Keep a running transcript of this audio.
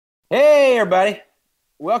Hey, everybody.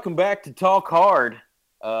 Welcome back to Talk Hard.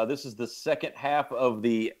 This is the second half of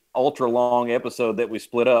the ultra long episode that we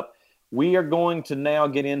split up. We are going to now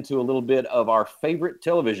get into a little bit of our favorite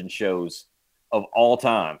television shows of all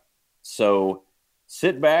time. So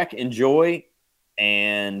sit back, enjoy,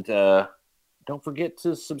 and don't forget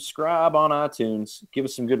to subscribe on iTunes. Give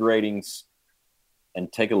us some good ratings and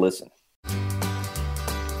take a listen.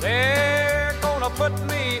 They're gonna put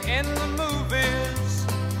me in the movies.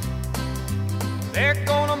 They're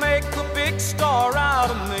gonna make a big star out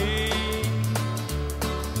of me.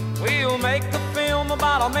 We'll make a film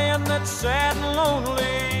about a man that's sad and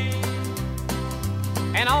lonely,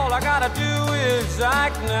 and all I gotta do is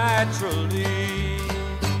act naturally.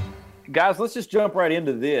 Guys, let's just jump right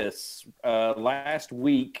into this. Last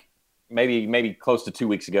week, maybe close to 2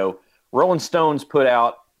 weeks ago, Rolling Stones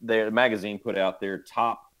the magazine put out their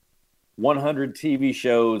top 100 TV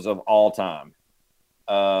shows of all time.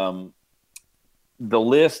 The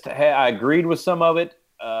list, I agreed with some of it.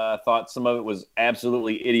 I thought some of it was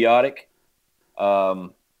absolutely idiotic.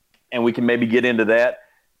 And we can maybe get into that.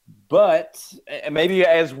 But maybe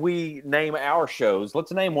as we name our shows,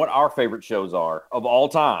 let's name what our favorite shows are of all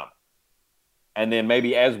time. And then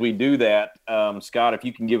maybe as we do that, Scott, if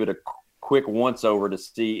you can give it a quick once-over to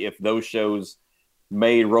see if those shows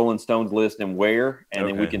made Rolling Stone's list and where, and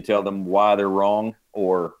then we can tell them why they're wrong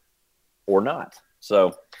or not.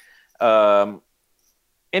 So,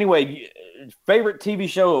 anyway, favorite TV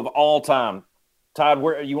show of all time. Todd,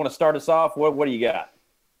 where you want to start us off? What do you got?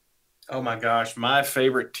 Oh my gosh, my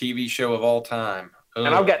favorite TV show of all time. Ugh.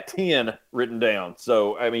 And I've got 10 written down.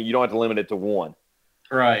 So, I mean, you don't have to limit it to one.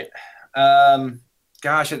 Right.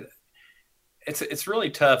 Gosh, it's really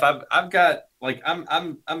tough. I've got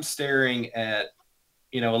I'm staring at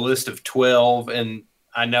a list of 12, and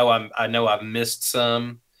I know I've missed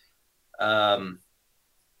some,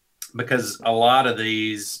 because a lot of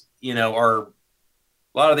these are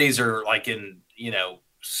like in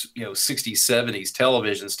 60s, 70s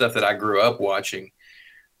television stuff that I grew up watching,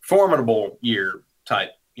 formidable year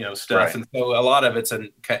type stuff, Right. And so a lot of it's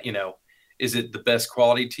is it the best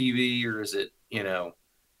quality TV, or is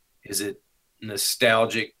it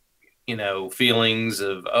nostalgic feelings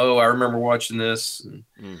of, oh, I remember watching this.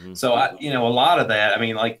 And so a lot of that, I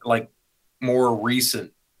mean, like more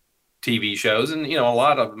recent TV shows, and a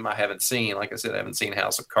lot of them I haven't seen. Like I said, I haven't seen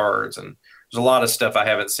House of Cards, and there's a lot of stuff I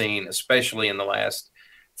haven't seen, especially in the last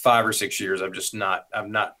 5 or 6 years.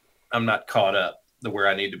 I'm not caught up to where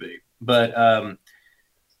I need to be. But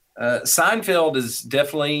Seinfeld is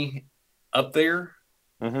definitely up there.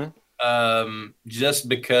 Just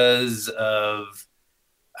because of,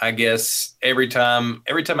 I guess, every time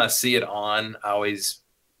I see it on, I always,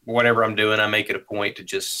 whatever I'm doing, I make it a point to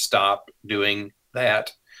just stop doing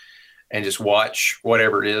that and just watch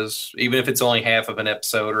whatever it is, even if it's only half of an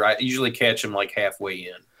episode, or I usually catch them like halfway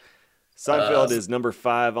in. Seinfeld is number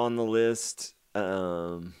 5 on the list.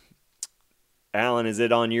 Alan, is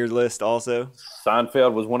it on your list also?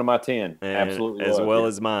 Seinfeld was one of my 10. And Absolutely. as well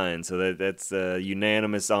as mine. So that's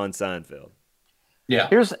unanimous on Seinfeld. Yeah.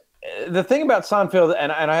 Here's the thing about Seinfeld,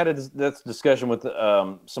 and I had this discussion with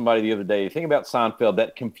somebody the other day. The thing about Seinfeld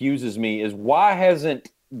that confuses me is, why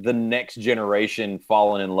hasn't the next generation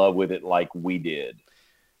fallen in love with it like we did?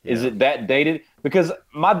 Yeah. Is it that dated? Because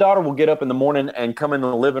my daughter will get up in the morning and come in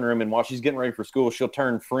the living room, and while she's getting ready for school, she'll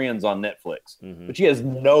turn Friends on Netflix. But she has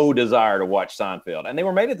no desire to watch Seinfeld. And they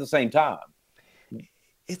were made at the same time.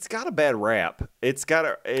 It's got a bad rap. It's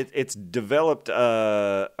developed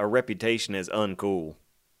a reputation as uncool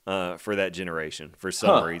for that generation for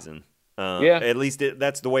some reason. At least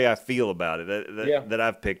that's the way I feel about it. That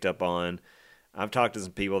I've picked up on. I've talked to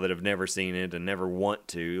some people that have never seen it and never want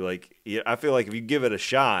to. Like, I feel like if you give it a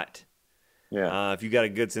shot, if you got a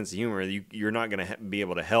good sense of humor, you're not going to be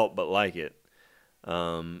able to help but like it.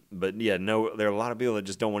 But yeah, no, there are a lot of people that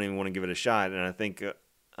just don't even want to give it a shot, and I think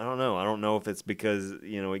I don't know. I don't know if it's because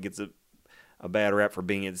it gets a bad rap for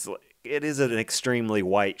being it is an extremely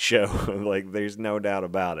white show. Like, there's no doubt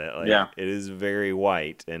about it. Like, it is very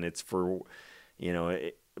white, and it's for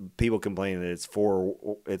people complain that it's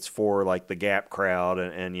for like the Gap crowd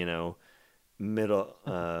and middle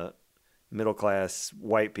class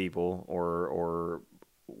white people or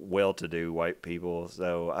well-to-do white people.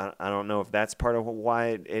 So I don't know if that's part of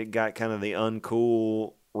why it got kind of the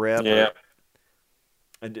uncool rep. Yeah.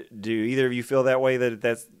 Do either of you feel that way,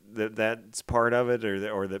 that's part of it,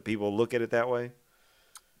 or that people look at it that way?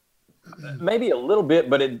 Maybe a little bit,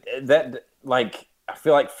 but I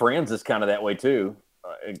feel like Friends is kind of that way too.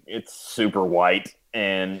 It's super white,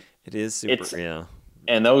 and it is super, yeah.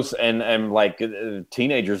 And those and like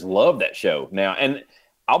teenagers love that show now. And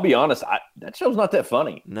I'll be honest, that show's not that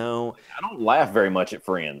funny. No, I don't laugh very much at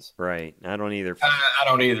Friends. Right, I don't either. I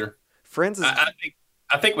don't either. Friends is.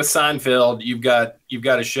 I think with Seinfeld, you've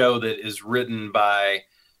got a show that is written by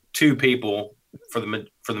two people for the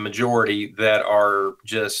majority that are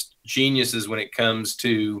just geniuses when it comes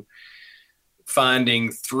to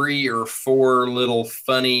finding 3 or 4 little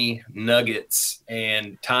funny nuggets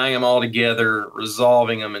and tying them all together,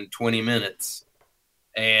 resolving them in 20 minutes,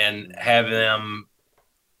 and have them,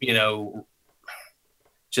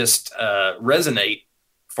 just resonate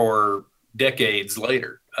for decades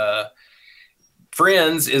later.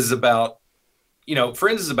 Friends is about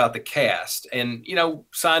the cast, and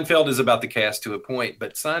Seinfeld is about the cast to a point,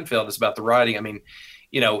 but Seinfeld is about the writing. I mean,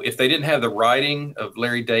 if they didn't have the writing of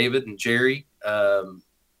Larry David and Jerry,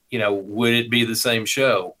 would it be the same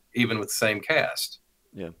show even with the same cast?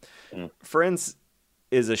 Yeah. Friends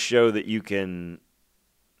is a show that you can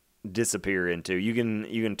disappear into. You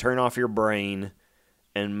can turn off your brain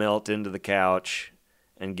and melt into the couch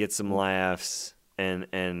and get some laughs. And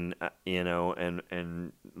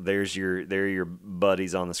there's your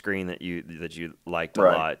buddies on the screen that you liked a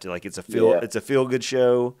lot. Like it's a feel good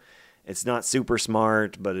show. It's not super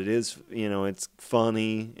smart, but it is, it's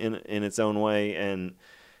funny in its own way. And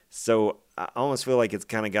so I almost feel like it's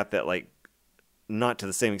kind of got that, like, not to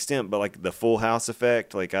the same extent, but like the Full House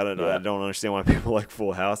effect. Like I don't understand why people like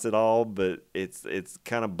Full House at all, but it's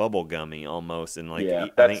kind of bubblegummy almost. And like I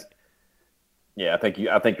think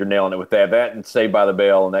you're nailing it with that. That and Saved by the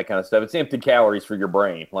Bell and that kind of stuff. It's empty calories for your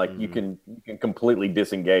brain. Like you can completely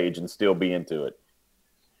disengage and still be into it.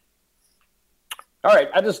 All right,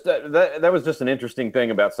 I just that was just an interesting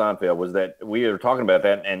thing about Seinfeld was that we were talking about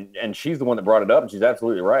that, and she's the one that brought it up, and she's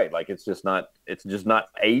absolutely right. Like it's just not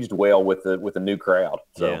aged well with the new crowd.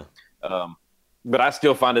 So, but I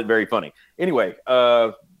still find it very funny. Anyway,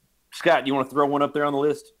 Scott, you want to throw one up there on the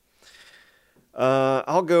list?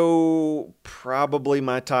 I'll go probably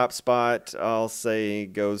my top spot. I'll say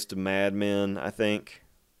goes to Mad Men. I think.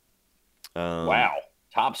 Wow,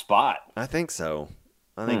 top spot. I think so.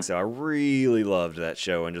 I really loved that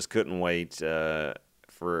show and just couldn't wait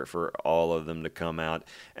for all of them to come out.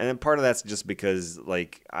 And then part of that's just because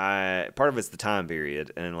part of it's the time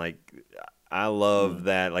period, and like I love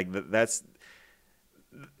that. Like that's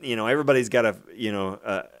everybody's got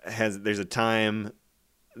there's a time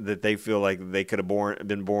that they feel like they could have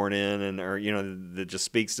been born in, and or that just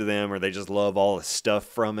speaks to them, or they just love all the stuff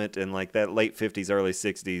from it. And like that late 50s, early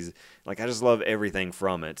 60s, like I just love everything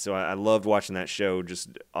from it. So I loved watching that show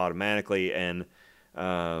just automatically. And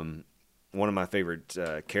one of my favorite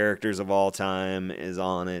characters of all time is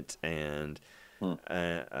on it, and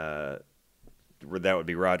that would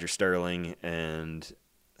be Roger Sterling. And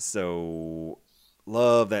so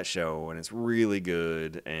love that show, and it's really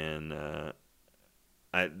good. And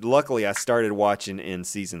luckily, I started watching in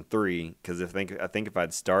season 3 because I think if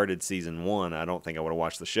I'd started season 1, I don't think I would have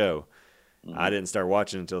watched the show. Mm-hmm. I didn't start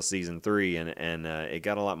watching until season 3, and it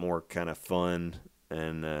got a lot more kind of fun,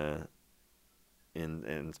 and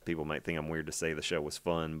people might think I'm weird to say the show was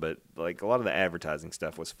fun, but like a lot of the advertising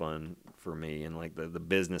stuff was fun for me, and like the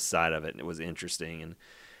business side of it was interesting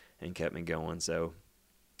and kept me going. So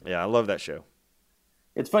yeah, I love that show.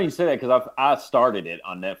 It's funny you say that because I started it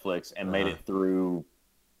on Netflix and made it through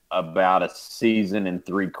about a season and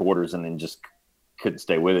 3/4 and then just couldn't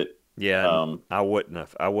stay with it. Yeah, I wouldn't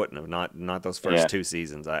have. Not those first 2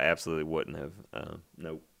 seasons. I absolutely wouldn't have.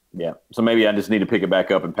 Nope. Yeah, so maybe I just need to pick it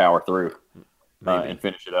back up and power through and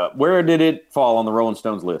finish it up. Where did it fall on the Rolling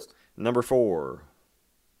Stones list? Number 4.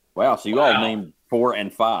 Wow, so you all named 4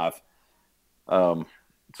 and 5 so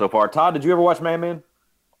far. Todd, did you ever watch Mad Men?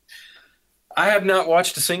 I have not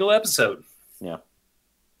watched a single episode. Yeah.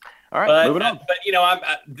 All right, moving on. But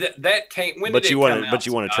that came. When but did you it want come to. out, But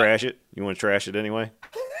you want to trash it. You want to trash it anyway.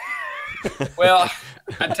 Well,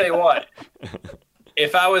 I tell you what.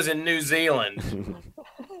 If I was in New Zealand,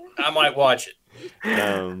 I might watch it.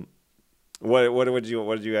 What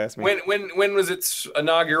did you ask me? When was its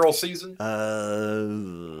inaugural season?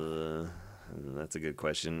 That's a good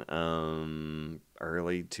question.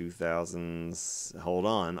 Early 2000s. Hold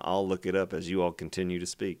on, I'll look it up as you all continue to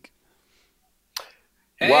speak.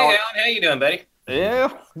 Hey, Alan, how you doing, buddy?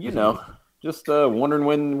 Yeah, just wondering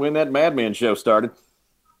when that Mad Men show started.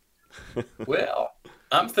 Well,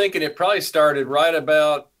 I'm thinking it probably started right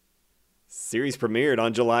about. Series premiered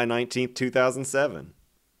on July 19th, 2007.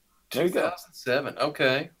 2007.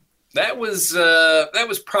 Okay, that was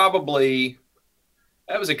probably.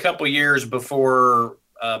 That was a couple years before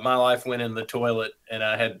my life went in the toilet and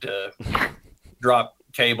I had to drop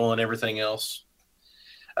cable and everything else.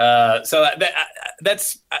 So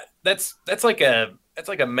that's like a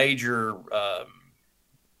a major,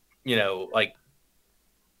 like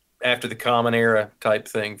after the Common Era type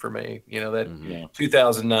thing for me. That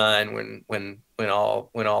 2009 when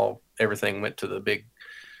all everything went to the big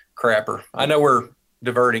crapper. I know we're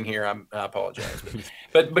diverting here. I apologize,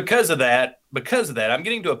 but because of that, I'm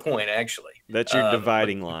getting to a point actually. That's your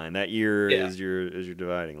dividing line. That year is your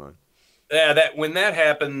dividing line. Yeah, that when that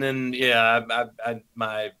happened, then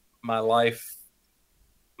my life,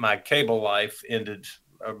 my cable life ended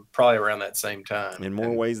probably around that same time. In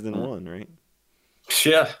more ways than one, right?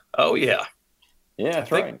 Yeah. Oh yeah. Yeah,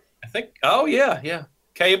 that's right. I think. Oh yeah.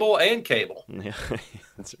 Cable and cable. Yeah,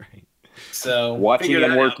 that's right. So watching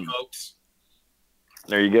and working, folks.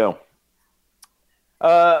 There you go.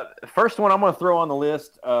 First one I'm going to throw on the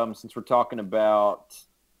list, since we're talking about,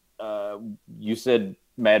 you said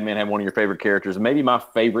Mad Men had one of your favorite characters. Maybe my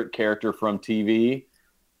favorite character from TV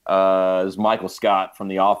is Michael Scott from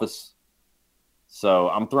The Office. So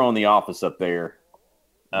I'm throwing The Office up there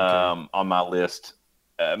on my list.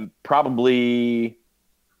 Probably,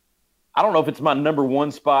 I don't know if it's my number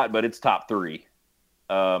one spot, but it's top three.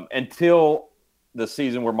 Until the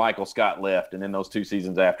season where Michael Scott left, and then those 2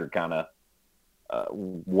 seasons after kind of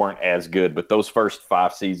weren't as good. But those first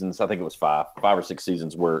 5 seasons, I think it was 5 or 6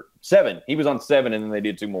 seasons, were 7. He was on 7, and then they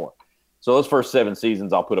did 2 more. So those first 7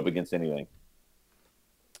 seasons, I'll put up against anything.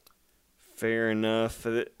 Fair enough.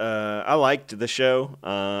 I liked the show.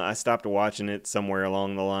 I stopped watching it somewhere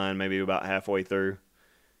along the line, maybe about halfway through.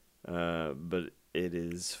 But it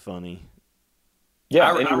is funny. Yeah,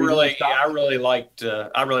 I really liked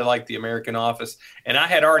The American Office, and I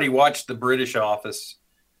had already watched the British Office.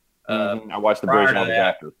 I watched the British Office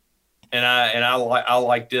after, and I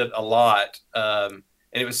liked it a lot. And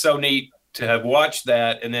it was so neat to have watched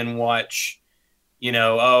that, and then watch,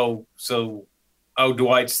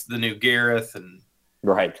 Dwight's the new Gareth, and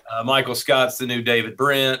right, Michael Scott's the new David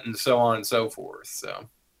Brent, and so on and so forth. So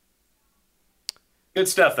good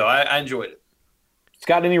stuff, though. I enjoyed it.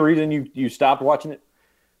 Scott, any reason you stopped watching it?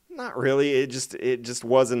 Not really. It just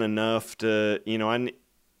wasn't enough to,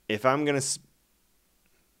 if I'm going to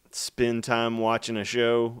spend time watching a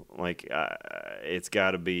show, like it's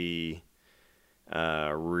got to be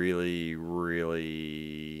really,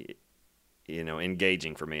 really,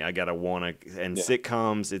 engaging for me. I got to want to, and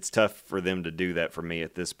sitcoms, it's tough for them to do that for me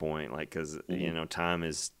at this point, like, because, time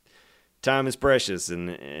is precious. And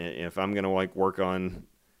if I'm going to work on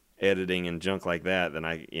editing and junk like that, then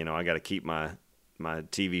I got to keep my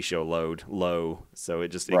TV show load low. So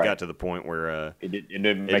it got to the point where it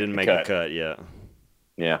didn't make a cut. Yeah.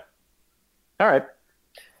 All right,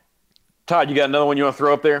 Todd, you got another one you want to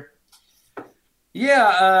throw up there?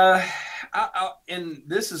 Yeah, and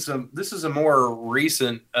this is a more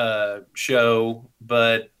recent show,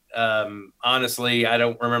 but honestly, I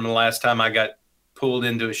don't remember the last time I got pulled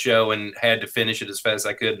into a show and had to finish it as fast as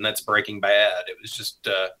I could, and that's Breaking Bad. It was just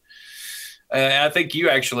I think you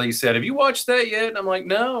actually said, have you watched that yet? And I'm like,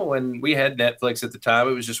 no. And we had Netflix at the time.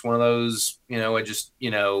 It was just one of those, we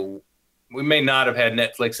may not have had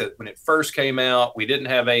Netflix when it first came out. We didn't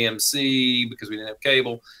have AMC because we didn't have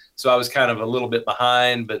cable. So I was kind of a little bit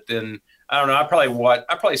behind, but then I don't know. I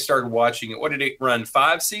probably started watching it. What did it run?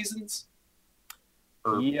 5 seasons?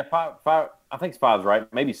 Yeah, five. I think 5's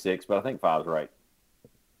right. Maybe 6, but I think 5's right.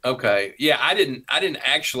 Okay. Yeah. I didn't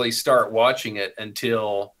actually start watching it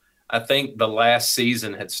until I think the last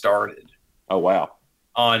season had started. Oh, wow.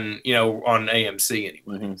 On AMC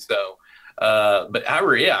anyway. Mm-hmm. So, but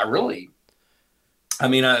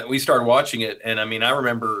we started watching it, and I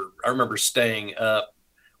remember staying up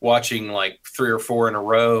watching like 3 or 4 in a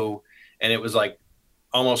row, and it was like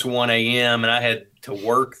almost 1 a.m. and I had to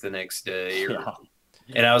work the next day.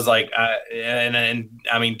 And I was like,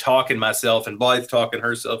 talking myself and Blythe talking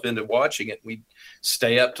herself into watching it. We'd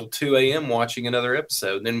stay up till 2 a.m. watching another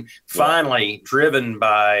episode. And then finally, driven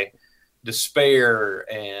by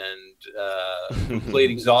despair and complete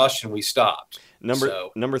exhaustion, we stopped.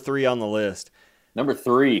 Number 3 on the list. Number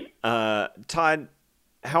 3. Todd,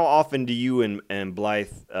 how often do you and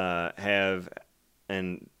Blythe have,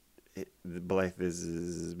 and Blythe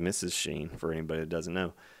is Mrs. Sheen, for anybody that doesn't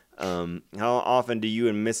know, how often do you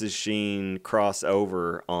and Mrs. Sheen cross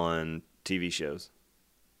over on TV shows?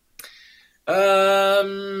 Not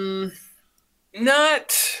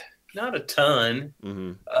a ton.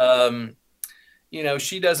 Mm-hmm.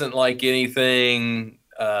 She doesn't like anything.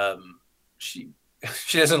 She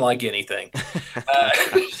doesn't like anything.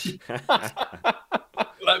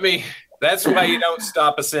 That's why you don't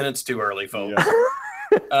stop a sentence too early, folks.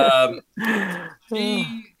 Yeah.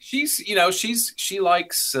 She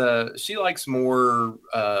likes more.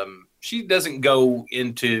 She doesn't go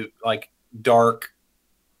into like dark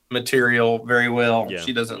material very well. Yeah.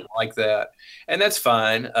 She doesn't like that, and that's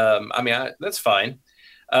fine. That's fine.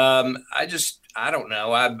 I don't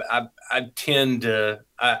know. I tend to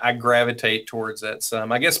I gravitate towards that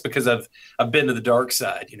some. I guess because I've been to the dark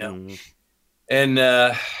side, and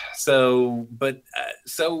so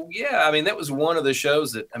yeah. I mean, that was one of the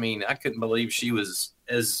shows that I couldn't believe she was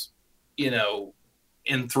as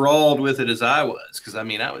enthralled with it as I was, because I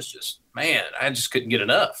was just I just couldn't get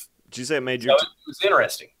enough. Did you say it made your? It was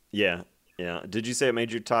interesting. Yeah. Did you say it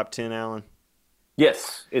made your top 10, Alan?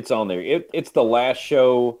 Yes, it's on there. It's the last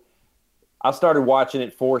show. I started watching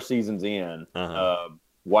it 4 seasons in.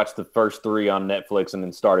 Watched the first 3 on Netflix, and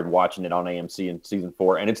then started watching it on AMC in season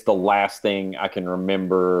 4. And it's the last thing I can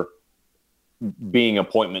remember being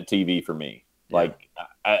appointment TV for me. Yeah. Like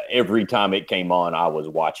every time it came on, I was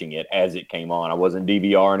watching it as it came on. I wasn't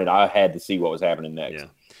DVRing it. I had to see what was happening next. Yeah.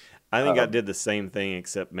 I think I did the same thing,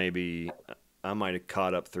 except maybe I might have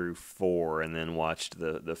caught up through 4 and then watched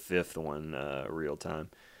the 5th one real time.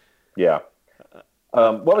 Yeah.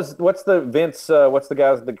 What's the Vince? What's the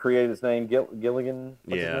guy that created his name? Gilligan.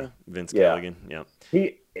 What's his name? Vince Gilligan. Yeah.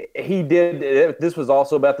 He did. This was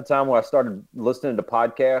also about the time where I started listening to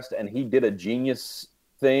podcasts, and he did a genius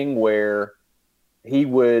thing where he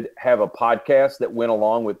would have a podcast that went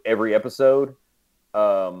along with every episode,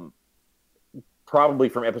 probably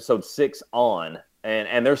from episode 6 on,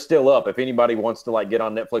 and they're still up. If anybody wants to get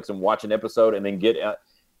on Netflix and watch an episode and then get.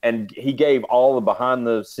 And he gave all the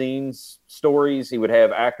behind-the-scenes stories. He would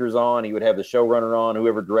have actors on. He would have the showrunner on,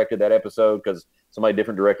 whoever directed that episode, because somebody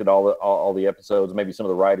different directed all the episodes. Maybe some of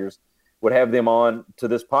the writers would have them on to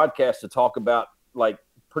this podcast to talk about,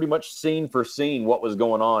 pretty much scene for scene what was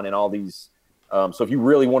going on in all these. So if you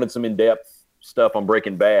really wanted some in-depth stuff on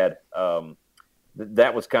Breaking Bad,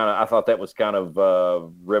 that was I thought that was kind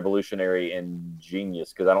of revolutionary and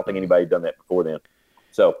genius, because I don't think anybody had done that before then.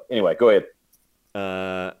 So anyway, go ahead.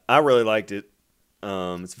 I really liked it.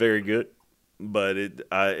 It's very good, but it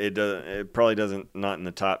probably doesn't, not in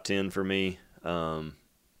the top 10 for me. There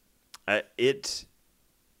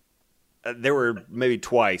were maybe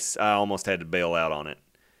twice I almost had to bail out on it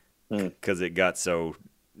because it got so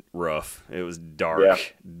rough. It was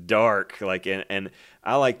dark. And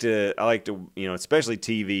I like to especially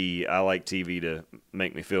TV. I like TV to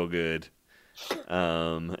make me feel good.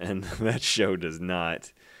 And that show does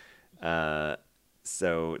not.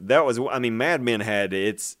 So that was, Mad Men had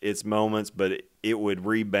its moments, but it would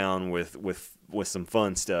rebound with some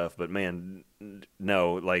fun stuff. But man,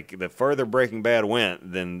 no, the further Breaking Bad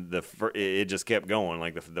went, then it just kept going.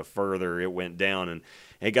 The further it went down, and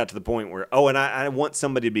it got to the point where and I want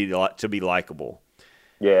somebody to be likable.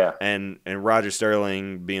 Yeah. And Roger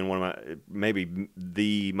Sterling being one of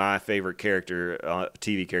my favorite character,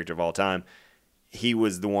 TV character of all time, he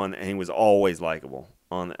was the one, and he was always likable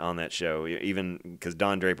on that show, even because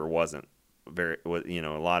Don Draper wasn't a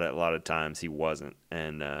lot of times he wasn't,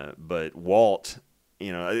 and but Walt,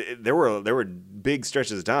 there were big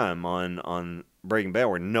stretches of time on Breaking Bad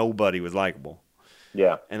where nobody was likable.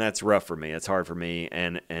 Yeah, and that's rough for me. It's hard for me,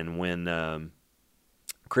 and when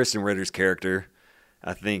Kristen Ritter's character,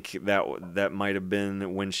 I think that might have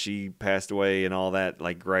been when she passed away and all that,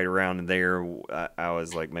 right around there. I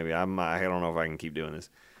was like, maybe I don't know if I can keep doing this.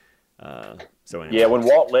 So anyway. Yeah, when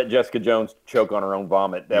Walt let Jessica Jones choke on her own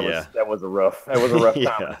vomit, that was a rough time in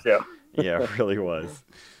the show. Yeah, it really was.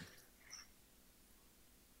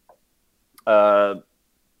 All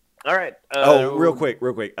right. Real quick.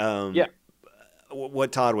 Yeah.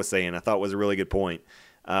 What Todd was saying, I thought was a really good point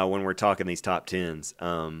when we're talking these top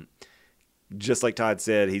 10s. Just like Todd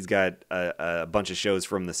said, he's got a bunch of shows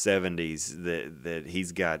from the 70s that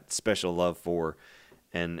he's got special love for,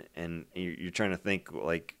 and you're trying to think,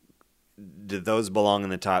 did those belong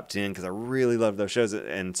in the top 10? Because I really love those shows.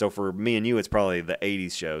 And so for me and you, it's probably the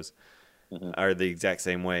 80s shows are the exact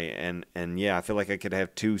same way. And yeah, I feel like I could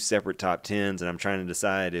have 2 separate top 10s, and I'm trying to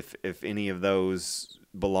decide if any of those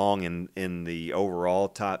belong in the overall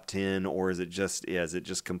top 10, or is it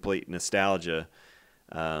just complete nostalgia?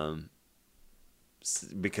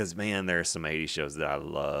 Because, man, there are some 80s shows that I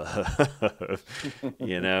love,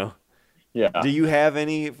 Yeah. Do you have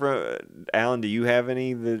any Alan? Do you have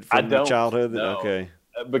any from your childhood? No. Okay.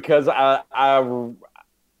 Because I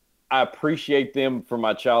appreciate them for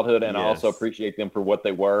my childhood, and I also appreciate them for what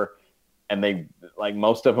they were, and they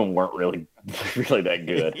most of them weren't really that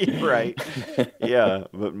good. Right. Yeah,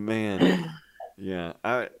 but man, yeah.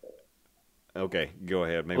 Okay, go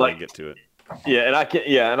ahead. Maybe we'll get to it. Yeah, and I can.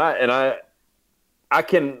 Yeah, and I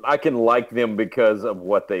can like them because of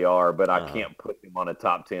what they are, but I can't put them on a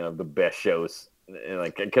top 10 of the best shows,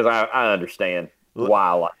 because I understand.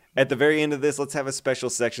 Wow. At the very end of this, let's have a special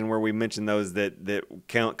section where we mention those that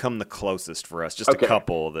come the closest for us. Just a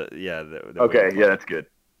couple that okay, yeah, that's good.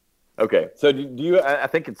 Okay, so do you? I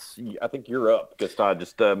think you're up because Todd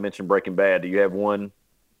just mentioned Breaking Bad. Do you have one?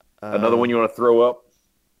 Another one you want to throw up?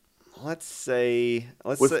 Let's say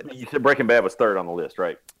you said Breaking Bad was third on the list,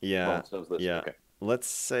 right? Yeah. Yeah. Okay. Let's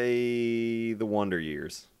say The Wonder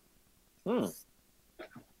Years.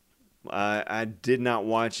 I did not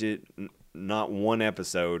watch it, not one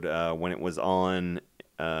episode when it was on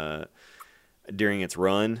during its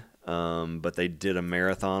run, but they did a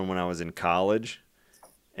marathon when I was in college,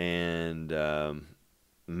 and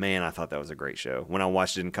man, I thought that was a great show. When I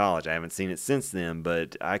watched it in college, I haven't seen it since then,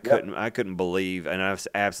 but I couldn't believe, and I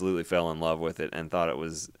absolutely fell in love with it and thought it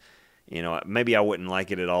was. Maybe I wouldn't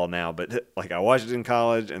like it at all now, but like I watched it in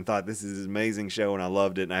college and thought this is an amazing show and I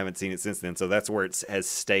loved it and I haven't seen it since then. So that's where it has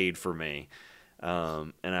stayed for me.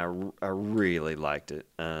 And I really liked it.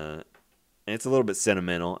 And it's a little bit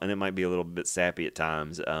sentimental and it might be a little bit sappy at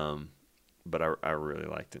times. But I really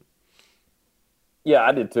liked it. Yeah,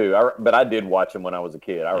 I did too. But I did watch them when I was a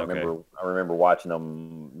kid. I remember watching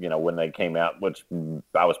them, when they came out, which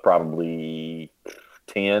I was probably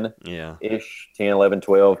 10-ish, 10, 11,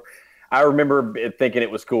 12. I remember thinking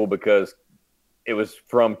it was cool because it was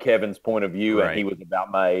from Kevin's point of view, and he was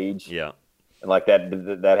about my age. Yeah, and like that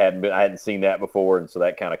I hadn't seen that before, and so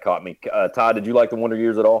that kind of caught me. Todd, did you like The Wonder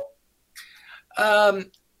Years at all? I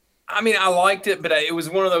mean, I liked it, but it was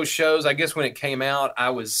one of those shows. I guess when it came out, I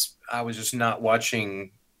was just not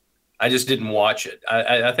watching. I just didn't watch it.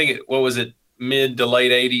 I think what was it, mid to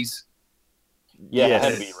late 80s? Yeah, it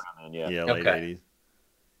had to be around then. Yeah, late 80s.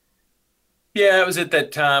 Yeah, it was at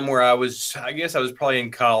that time where I guess I was probably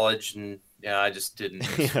in college, and I just didn't.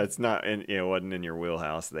 Yeah, it wasn't in your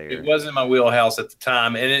wheelhouse there. It wasn't in my wheelhouse at the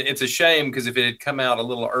time, and it's a shame because if it had come out a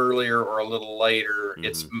little earlier or a little later,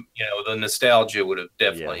 it's the nostalgia would have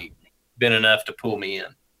definitely been enough to pull me in.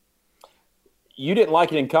 You didn't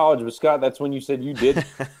like it in college, but Scott, that's when you said you did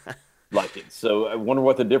like it. So I wonder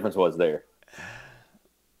what the difference was there.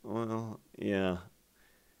 Well, yeah,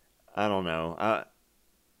 I don't know.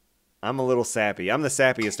 I'm a little sappy. I'm the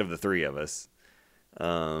sappiest of the three of us.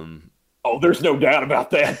 Oh, there's no doubt about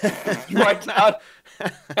that. Right, Todd?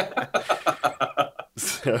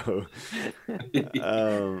 So,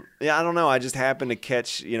 I don't know. I just happened to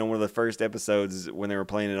catch, one of the first episodes when they were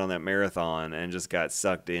playing it on that marathon and just got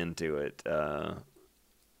sucked into it. So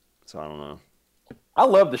I don't know. I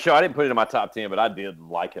love the show. I didn't put it in my top 10, but I did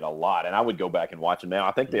like it a lot, and I would go back and watch them now.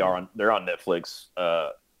 I think they're on Netflix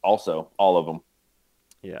also, all of them.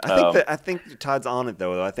 Yeah, I think Todd's on it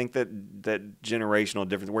though. I think that generational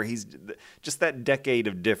difference where he's just that decade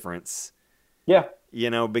of difference. Yeah,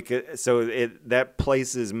 because that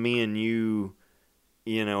places me and you,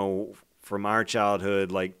 from our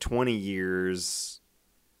childhood, like 20 years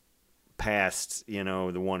past,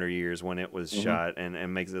 the Wonder Years when it was shot,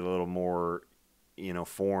 and makes it a little more,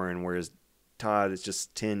 foreign. Whereas Todd is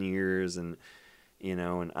just 10 years, and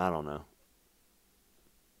and I don't know.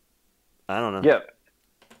 Yeah.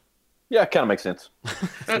 Yeah, it kind of makes sense.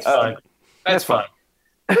 That's fine. That's fine.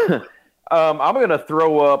 I'm going to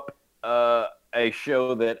throw up a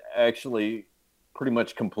show that actually pretty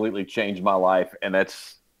much completely changed my life, and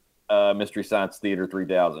that's Mystery Science Theater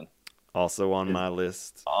 3000. Also on my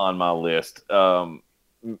list. On my list.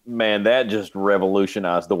 Man, that just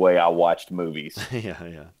revolutionized the way I watched movies.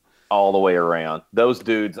 Yeah. All the way around. Those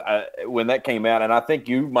dudes, when that came out, and I think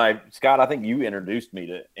Scott, I think you introduced me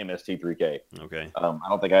to MST3K. Okay. I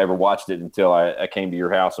don't think I ever watched it until I came to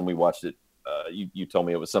your house and we watched it. You told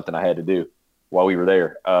me it was something I had to do while we were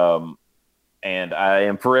there. And I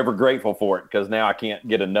am forever grateful for it because now I can't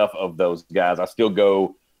get enough of those guys.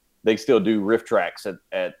 They still do riff tracks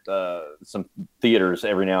at some theaters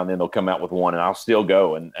every now and then. They'll come out with one and I'll still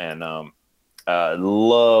go and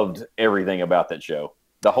loved everything about that show.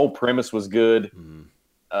 The whole premise was good.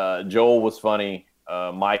 Joel was funny.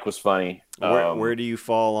 Mike was funny. Where do you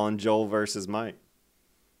fall on Joel versus Mike?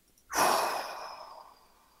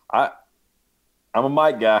 I'm a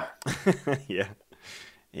Mike guy. Yeah.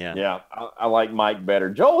 I like Mike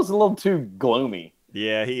better. Joel's a little too gloomy.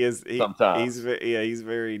 Yeah, he is. Sometimes he's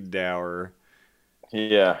very dour.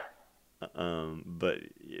 Yeah. But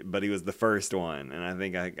he was the first one, and I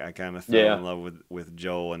think I kind of fell in love with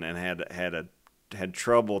Joel and had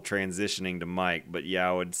trouble transitioning to Mike, but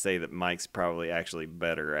I would say that Mike's probably actually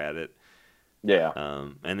better at it. Yeah.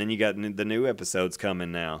 And then you got the new episodes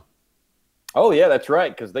coming now. Oh yeah, that's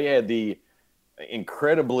right, because they had the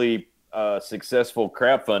incredibly successful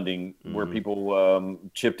crowdfunding where people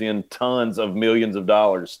chipped in tons of millions of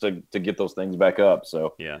dollars to get those things back up.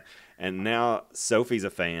 So yeah, and now Sophie's a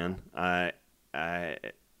fan.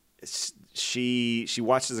 She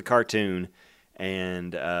watches a cartoon,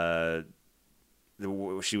 and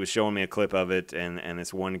she was showing me a clip of it, and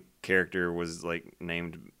this one character was like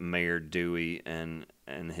named Mayor Dewey, and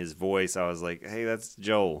his voice, I was like, hey, that's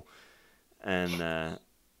Joel, and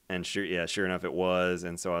sure enough it was.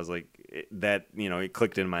 And so I was like, it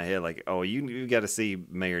clicked in my head like, oh, you got to see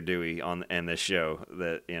Mayor Dewey on this show,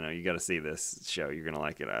 that you got to see this show, you're gonna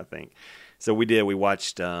like it, I think. So we did. We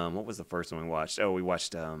watched what was the first one we watched? Oh, we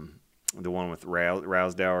watched the one with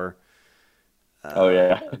Rousdower.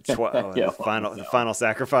 Yeah. The final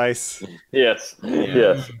sacrifice. Yes.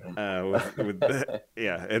 Yes.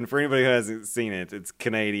 And for anybody who hasn't seen it, it's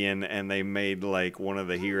Canadian, and they made like one of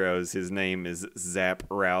the heroes. His name is Zap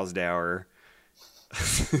Rousdower,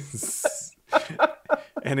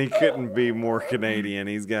 and he couldn't be more Canadian.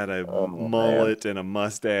 He's got a mullet and a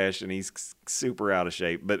mustache, and he's super out of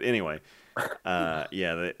shape. But anyway. Love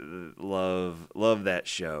that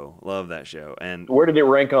show. Love that show. And where did it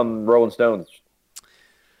rank on Rolling Stones?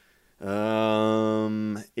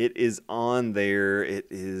 It is on there. It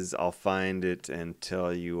is. I'll find it and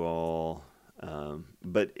tell you all.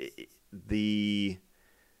 But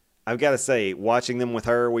I've got to say, watching them with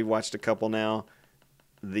her, we've watched a couple now.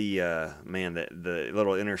 The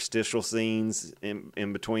little interstitial scenes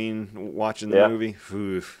in between watching the movie,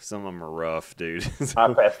 some of them are rough, dude.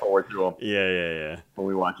 I fast forward to them. Yeah. When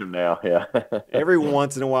we watch them now, yeah. Every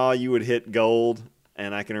once in a while, you would hit gold,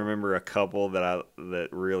 and I can remember a couple that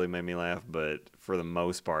really made me laugh. But for the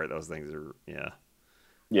most part, those things are Yeah,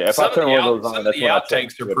 if some I turn one of those on, some of that's the when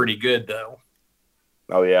outtakes are pretty good, though.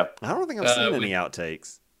 Oh yeah. I don't think I've seen any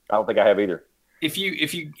outtakes. I don't think I have either. If you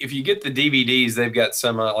get the DVDs, they've got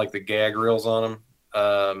some like the gag reels on them.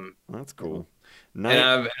 That's cool. And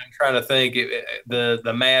I'm trying to think. The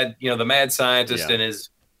mad scientist and his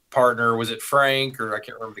partner, was it Frank, or I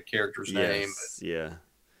can't remember the character's name. But yeah.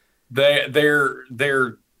 Their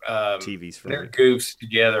TV's funny. Their goofs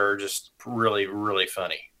together are just really, really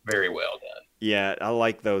funny. Very well done. Yeah, I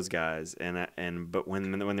like those guys, but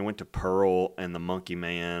when they went to Pearl and the Monkey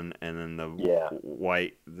Man, and then the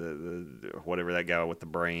white the whatever that guy with the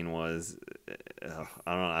brain was, I don't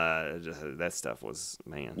know, that stuff was,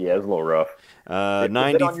 man. Yeah, it was a little rough.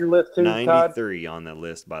 90 on your list too, 93 Todd? On the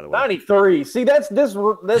list, by the way. 93. See, that's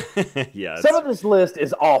yeah. Some of this list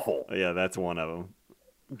is awful. Yeah, that's one of them.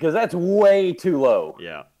 Because that's way too low.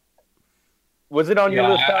 Yeah. Was it on your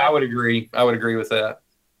list, Todd? I would agree. I would agree with that.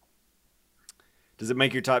 Does it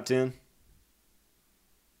make your top 10?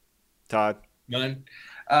 Todd? None.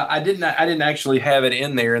 I didn't actually have it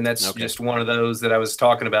in there, and that's just one of those that I was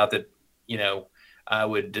talking about that, I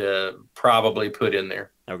would probably put in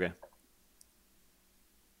there. Okay.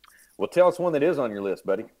 Well, tell us one that is on your list,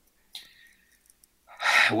 buddy.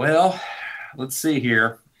 Well, let's see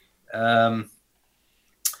here. I'm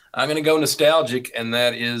going to go nostalgic, and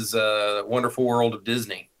that is Wonderful World of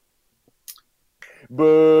Disney.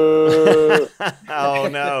 Boo! Oh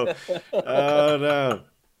no!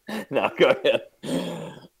 No, go ahead.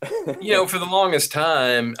 For the longest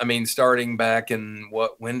time, I mean, starting back in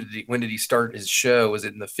when did he start his show? Was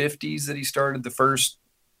it in the 50s that he started the first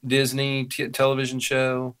Disney television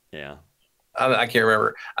show? Yeah, I can't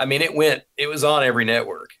remember. I mean, it was on every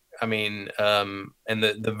network. I mean, and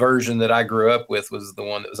the version that I grew up with was the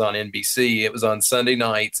one that was on NBC. It was on Sunday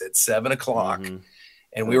nights at 7:00. Mm-hmm.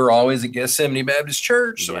 And we were always at Gethsemane Baptist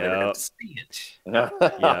Church, so I never got to see it. Yeah.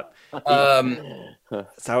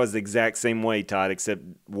 So I was the exact same way, Todd, except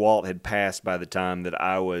Walt had passed by the time that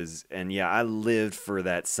I was. And, I lived for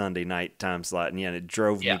that Sunday night time slot. And, it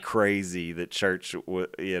drove me crazy that church, I just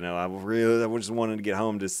wanted to get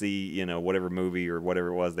home to see, whatever movie or whatever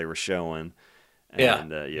it was they were showing.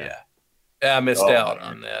 And, I missed out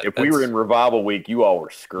on that. If we were in Revival Week, you all were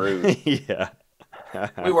screwed. Yeah.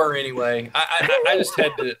 We were anyway. I just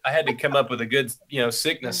had to come up with a good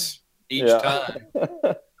sickness each time.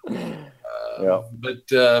 But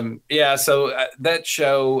so that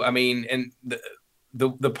show, I mean, and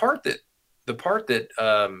the part that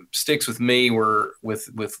sticks with me were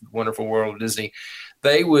with Wonderful World of Disney.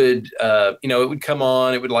 They would it would come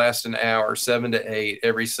on, it would last an hour, 7 to 8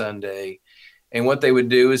 every Sunday, and what they would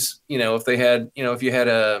do is if you had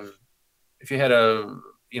an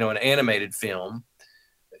animated film,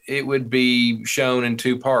 it would be shown in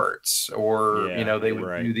 2 parts, or they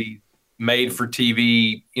would do the made for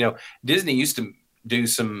TV. Disney used to do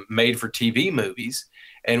some made for TV movies,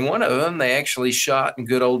 and one of them they actually shot in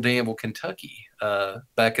good old Danville, Kentucky,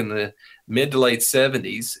 back in the mid to late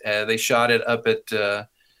 70s. They shot it up at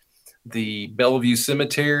the Bellevue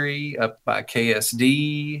Cemetery up by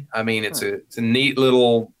KSD. I mean, it's a neat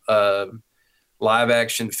little live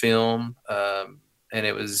action film. And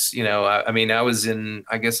it was,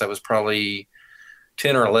 I guess I was probably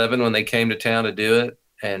 10 or 11 when they came to town to do it.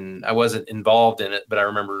 And I wasn't involved in it, but I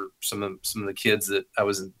remember some of the kids that I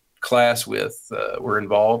was in class with were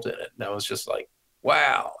involved in it. And I was just like,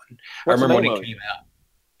 wow. And I remember when it came out.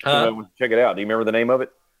 Check it out. Do you remember the name of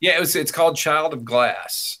it? Yeah, it's called Child of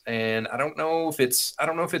Glass. And I don't know if it's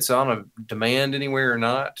on a demand anywhere or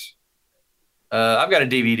not. I've got a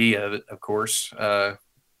DVD of it, of course.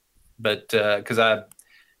 But because I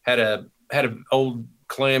had an old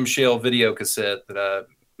clamshell video cassette that I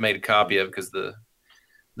made a copy of because the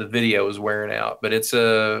video was wearing out. But it's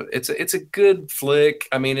a good flick.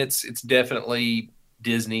 I mean, it's definitely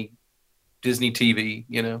Disney TV.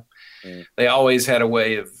 They always had a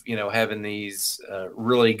way of having these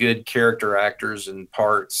really good character actors and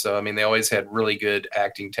parts. So I mean, they always had really good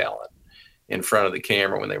acting talent in front of the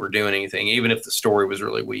camera when they were doing anything. Even if the story was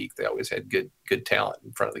really weak, they always had good talent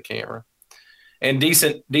in front of the camera, and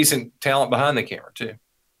decent talent behind the camera too.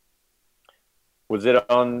 Was it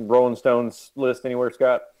on Rolling Stone's list anywhere,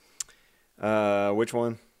 Scott? Which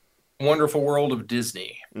one? Wonderful World of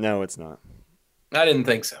Disney. No, it's not. I didn't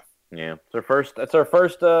think so. Yeah, that's our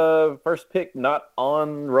first pick, not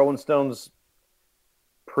on Rolling Stone's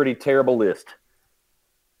pretty terrible list.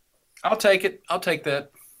 I'll take it. I'll take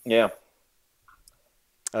that. Yeah.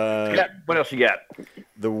 What else you got?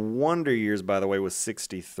 The Wonder Years, by the way, was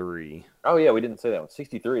 63. Oh yeah, we didn't say that one.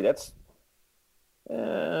 63. That's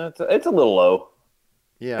it's a little low.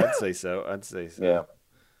 Yeah, I'd say so. Yeah.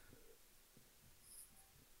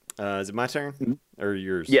 Is it my turn or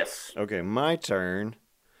yours? Yes. Okay, my turn.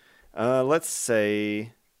 Let's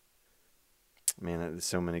say, man, there's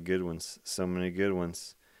so many good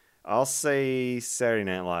ones. I'll say Saturday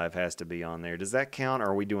Night Live has to be on there. Does that count,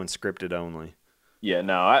 or are we doing scripted only? Yeah,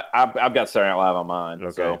 no, I've got Saturday Night Live on mine.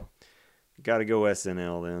 Okay. So. Got to go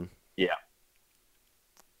SNL then. Yeah.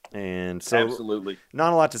 And so, absolutely,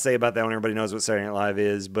 not a lot to say about that one. Everybody knows what Saturday Night Live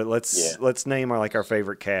is, but let's name our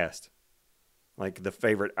favorite cast, like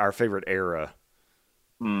our favorite era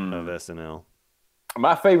of SNL.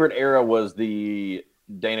 My favorite era was the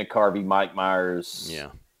Dana Carvey, Mike Myers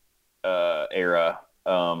era.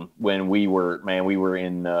 When we were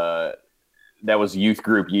in that was youth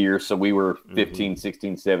group year, so we were 15,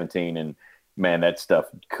 16, 17, and man, that stuff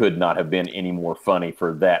could not have been any more funny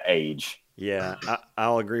for that age. Yeah,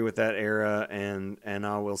 I'll agree with that era, and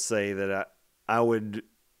I will say that I would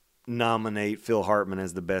nominate Phil Hartman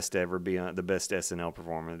as the best SNL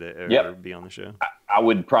performer to ever be on the show. I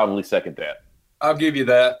would probably second that. I'll give you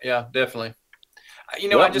that. Yeah, definitely.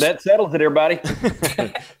 That settles it, everybody.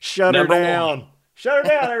 Shut her down. Shut her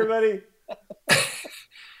down, everybody.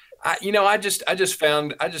 I just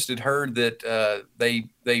had heard that they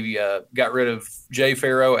got rid of Jay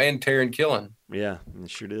Farrow and Taron Killen. Yeah, it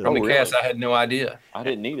sure did. From the cast, I had no idea. I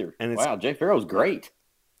didn't either. And wow, Jay Farrow's great.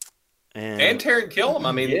 And Taron Killen.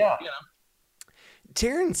 I mean, yeah.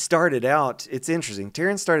 Taron started out, it's interesting.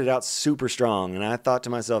 Taron started out super strong, and I thought to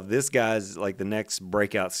myself, this guy's like the next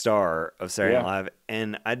breakout star of Saturday Night Live.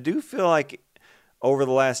 And I do feel like over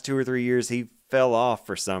the last 2 or 3 years, he fell off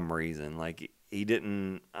for some reason. Like he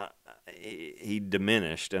didn't, he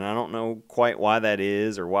diminished, and I don't know quite why that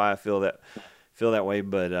is or why I feel that way.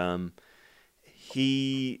 But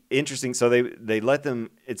interesting. So they let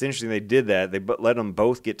them. It's interesting they did that. They let them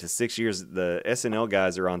both get to 6 years. The SNL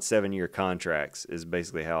guys are on 7-year contracts. Is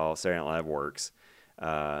basically how Saturday Night Live works.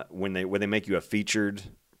 When they make you a featured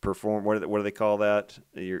perform, what do they call that?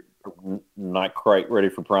 You're not quite ready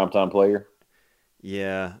for primetime player.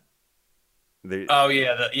 Yeah.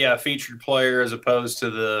 Featured player as opposed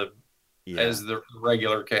to as the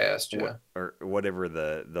regular cast, or whatever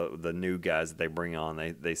the new guys that they bring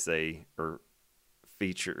on. They say or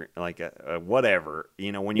feature like a whatever,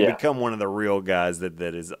 when you become one of the real guys and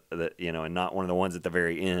not one of the ones at the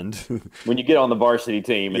very end. When you get on the varsity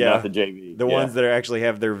team and not the JV. The ones that actually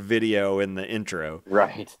have their video in the intro.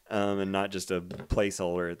 Right. And not just a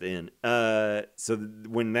placeholder at the end. So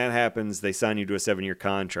when that happens, they sign you to a 7-year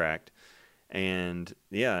contract. And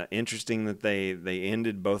interesting that they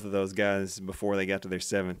ended both of those guys before they got to their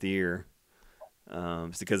 7th year.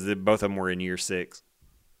 Because both of them were in year 6.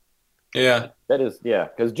 Yeah, that is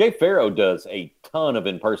because Jay Farrow does a ton of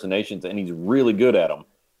impersonations and he's really good at them.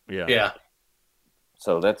 Yeah.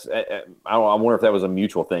 So that's I wonder if that was a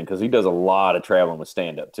mutual thing because he does a lot of traveling with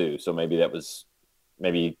stand up too. So maybe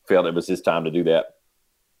he felt it was his time to do that.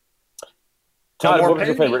 Todd, what was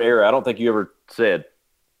your favorite era? I don't think you ever said.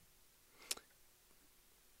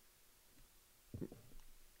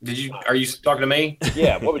 Are you talking to me?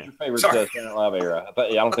 Yeah. What was your favorite Saturday Night Live era? I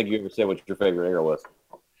don't think you ever said what your favorite era was.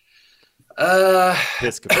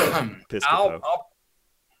 Piscopo.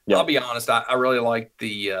 I'll be honest. I really liked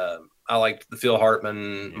the Phil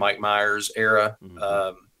Hartman, Mike Myers era.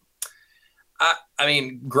 Mm-hmm. I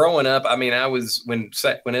mean, growing up, I mean, I was when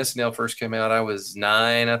SNL first came out, I was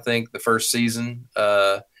 9, I think, the first season.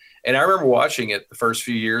 And I remember watching it the first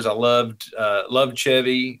few years. I loved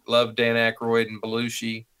Chevy, loved Dan Aykroyd and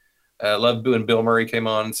Belushi. Loved when Bill Murray came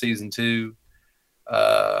on in season 2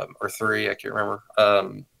 or 3, I can't remember.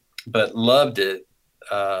 But loved it.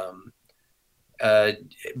 But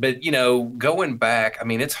going back, I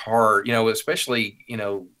mean, it's hard, especially,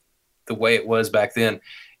 the way it was back then.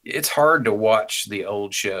 It's hard to watch the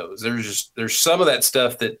old shows. There's some of that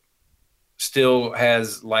stuff that still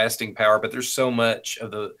has lasting power, but there's so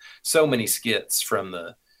many skits from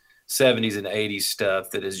the 70s and 80s stuff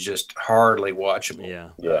that is just hardly watchable.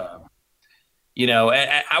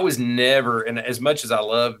 I was never, and as much as I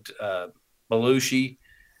loved Belushi,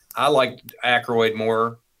 I liked Aykroyd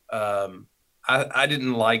more. I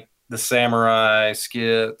didn't like the samurai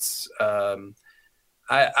skits.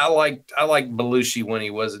 I liked Belushi when he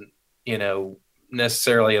wasn't,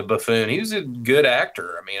 necessarily a buffoon. He was a good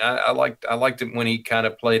actor. I mean, I liked him when he kind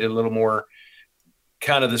of played a little more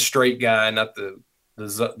kind of the straight guy, not the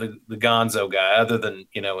gonzo guy, other than,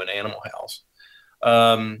 in Animal House.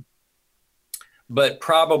 But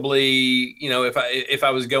probably, if I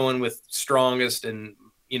was going with strongest and,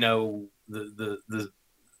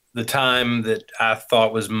 the time that I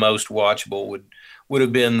thought was most watchable would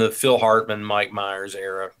have been the Phil Hartman, Mike Myers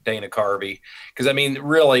era, Dana Carvey. Because, I mean,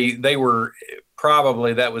 really, that was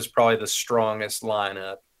probably the strongest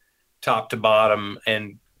lineup, top to bottom,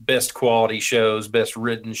 and best quality shows, best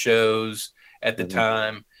written shows at the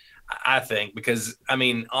time, I think. Because, I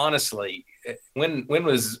mean, honestly, when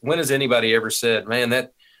has anybody ever said, man,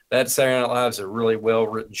 that Saturday Night Live is a really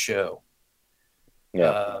well-written show?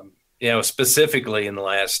 Yeah. Specifically in the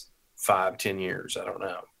last 5-10 years, I don't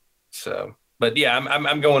know. So, but yeah,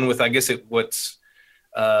 I'm going with, I guess what's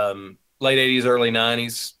late 80s, early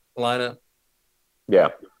 90s lineup. Yeah.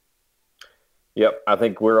 Yep. I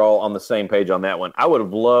think we're all on the same page on that one. I would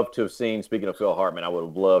have loved to have seen, speaking of Phil Hartman, I would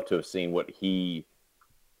have loved to have seen what he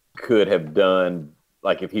could have done,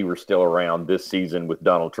 like if he were still around this season with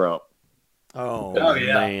Donald Trump. Oh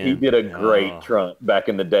yeah. Man. He did a great Trump back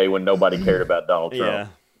in the day when nobody cared about Donald Trump. Yeah.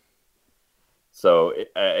 So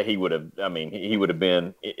he would have. I mean, he would have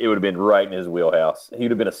been. It would have been right in his wheelhouse. He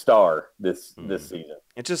would have been a star this season.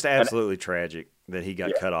 It's just absolutely tragic that he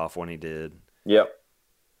got cut off when he did. Yep.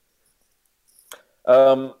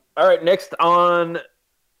 All right. Next on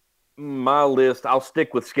my list, I'll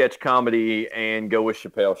stick with sketch comedy and go with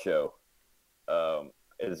Chappelle Show.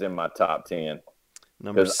 It is in my top 10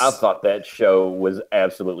 because I thought that show was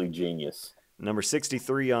absolutely genius. Number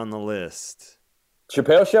 63 on the list.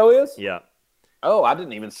 Chappelle Show is? Yeah. Oh, I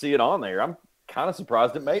didn't even see it on there. I'm kind of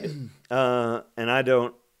surprised it made it. And I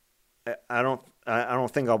don't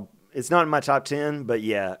think it's not in my top 10, but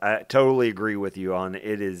yeah, I totally agree with you on it.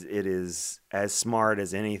 It is as smart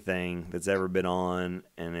as anything that's ever been on,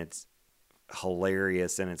 and it's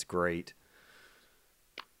hilarious and it's great.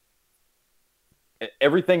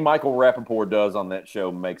 Everything Michael Rappaport does on that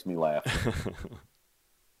show makes me laugh.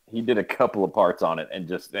 He did a couple of parts on it, and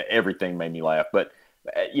just everything made me laugh. But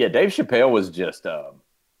yeah, Dave Chappelle was just,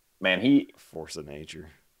 he force of nature,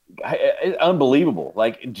 unbelievable.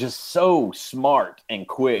 Like just so smart and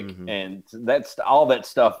quick, and that's all that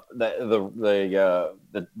stuff. The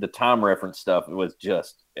time reference stuff was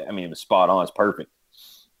just, it was spot on. It's perfect.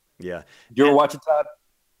 Yeah, did you ever watch it, Todd?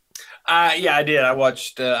 Yeah, I did. I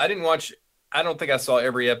watched. I didn't watch. I don't think I saw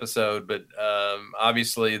every episode, but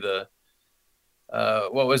obviously the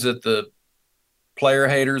what was it? The Player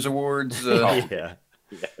Haters Awards. Yeah.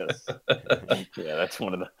 Yes. Yeah, that's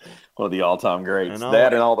one of the all-time greats.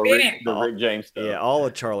 And all the Rick James stuff. Yeah, all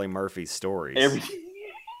of Charlie Murphy's stories.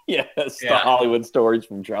 The Hollywood stories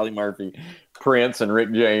from Charlie Murphy, Prince, and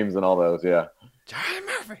Rick James, and all those. Yeah, Charlie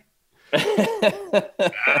Murphy.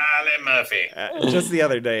 Charlie Murphy. Just the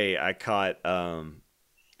other day, I caught.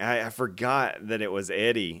 I forgot that it was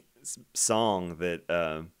Eddie's song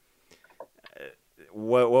that.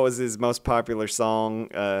 What was his most popular song?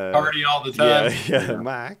 Party all the time. Yeah.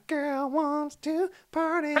 My girl wants to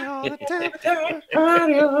party all the time.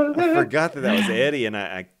 I forgot that was Eddie, and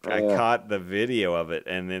I caught the video of it,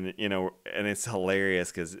 and then and it's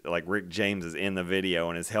hilarious because like Rick James is in the video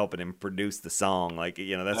and is helping him produce the song. Like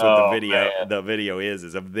that's what the video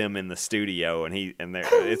is of them in the studio, and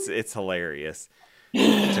it's hilarious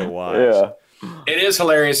to watch. Yeah. It is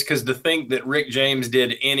hilarious because to think that Rick James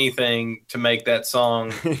did anything to make that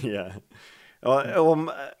song. Yeah.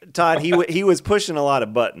 Well, Todd, he was pushing a lot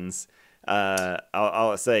of buttons.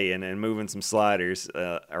 I'll say, and moving some sliders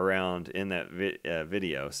around in that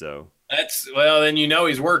video. So then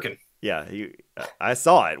he's working. Yeah, I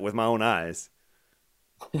saw it with my own eyes.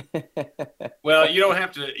 Well, you don't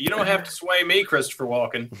have to sway me, Christopher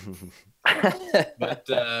Walken. But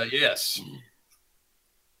yes.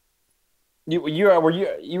 You were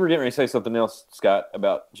getting ready to say something else, Scott,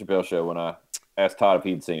 about Chappelle's Show when I asked Todd if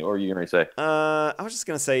he'd seen it. What were you going to say? I was just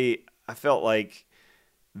going to say I felt like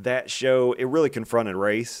that show, it really confronted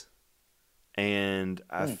race, and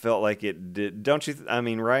I felt like it did. Don't you? I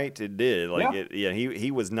mean, right? It did. Like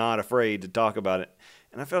he was not afraid to talk about it,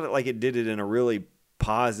 and I felt like it did it in a really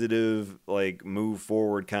positive, like move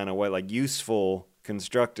forward kind of way, like useful,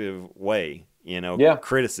 constructive way.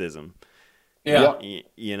 Criticism. Yeah.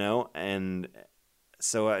 And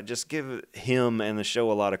so I just give him and the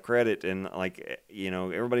show a lot of credit, and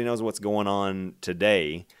everybody knows what's going on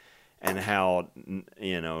today and how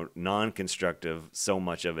non-constructive so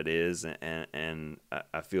much of it is, and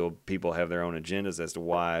I feel people have their own agendas as to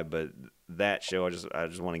why, but that show, I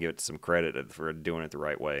just want to give it some credit for doing it the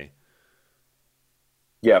right way.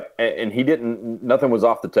 Yeah, and he didn't. Nothing was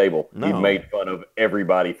off the table. No. He made fun of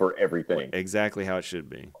everybody for everything. Exactly how it should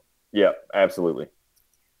be. Yeah, absolutely.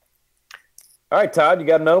 All right, Todd, you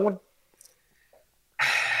got another one?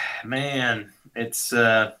 Man, it's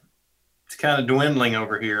kind of dwindling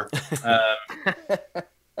over here.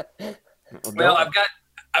 Well,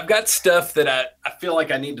 I've got stuff that I feel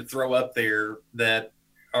like I need to throw up there that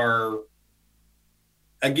are,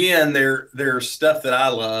 again, they're stuff that I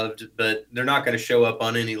loved, but they're not going to show up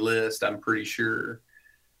on any list, I'm pretty sure.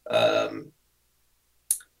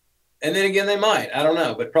 And then again, they might. I don't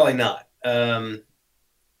know, but probably not. And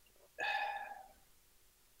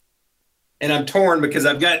I'm torn because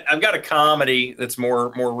I've got a comedy that's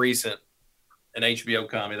more recent, an HBO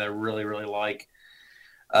comedy that I really, really like.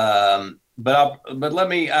 But let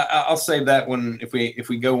me. I'll save that one if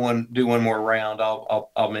we do one more round.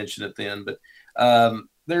 I'll mention it then. But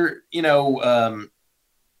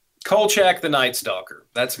Kolchak the Night Stalker.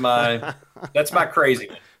 That's my crazy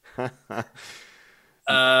one.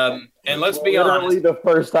 And let's be literally honest. the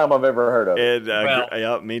first time I've ever heard of it.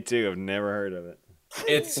 Yep, me too. I've never heard of it.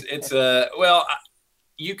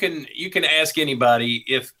 You can ask anybody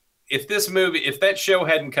if that show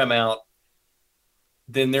hadn't come out,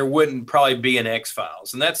 then there wouldn't probably be an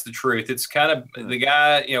X-Files, and that's the truth. It's kind of the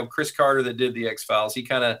guy, Chris Carter, that did the X-Files.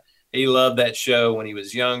 He loved that show when he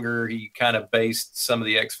was younger. He kind of based some of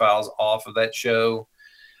the X-Files off of that show.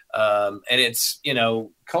 And it's,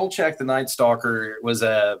 Kolchak the Night Stalker was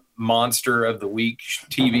a Monster of the Week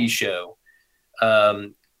TV show.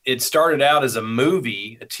 It started out as a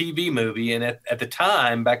TV movie. And at the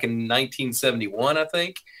time, back in 1971, I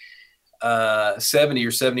think, 70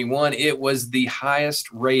 or 71, it was the highest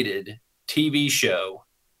rated TV show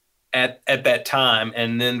at that time.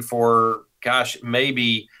 And then for,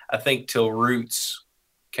 maybe I think till Roots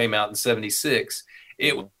came out in 76,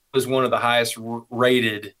 it was one of the highest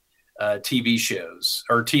rated TV shows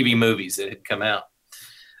or TV movies that had come out.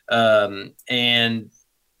 And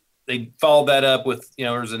they followed that up with,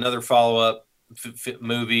 there was another follow-up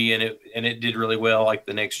movie, and it did really well like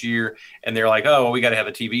the next year. And they're like, oh, well, we got to have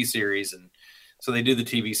a TV series. And so they do the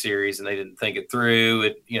TV series, and they didn't think it through.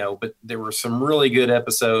 But there were some really good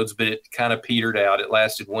episodes, but it kind of petered out. It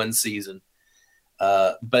lasted one season.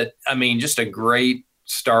 But I mean, just a great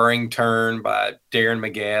starring turn by Darren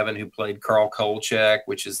McGavin, who played Carl Kolchak,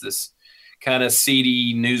 which is this kind of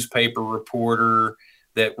seedy newspaper reporter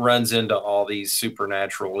that runs into all these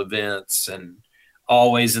supernatural events, and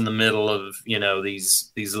always in the middle of,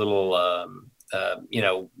 these little,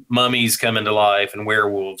 mummies coming to life, and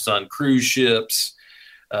werewolves on cruise ships,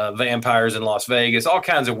 vampires in Las Vegas, all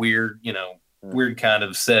kinds of weird kind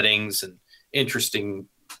of settings, and interesting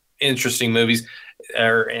movies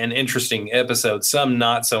and interesting episodes. Some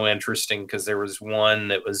not so interesting, because there was one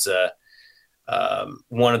that was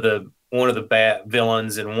one of the bad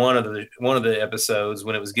villains in one of the episodes,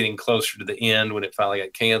 when it was getting closer to the end, when it finally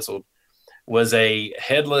got canceled, was a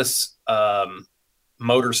headless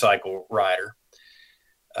motorcycle rider.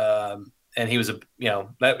 And he was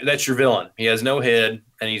that's your villain. He has no head,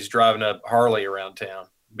 and he's driving a Harley around town.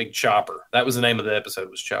 Big Chopper. That was the name of the episode,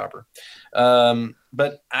 was Chopper.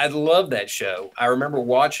 But I love that show. I remember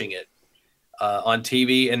watching it on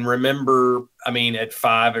TV, and remember, at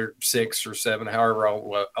 5 or 6 or 7, however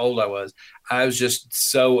old I was just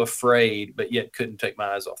so afraid, but yet couldn't take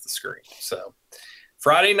my eyes off the screen. So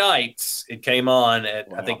Friday nights, it came on at,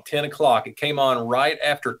 I think, 10 o'clock. It came on right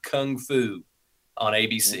after Kung Fu on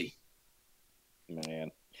ABC.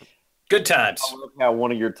 Man. Good times. I love how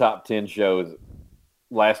one of your top 10 shows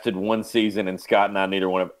lasted one season, and Scott and I, neither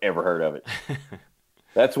one have ever heard of it.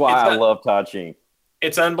 That's why I love Todd Sheen.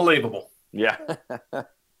 It's unbelievable. Yeah. All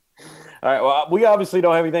right. Well, we obviously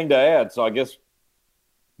don't have anything to add, so I guess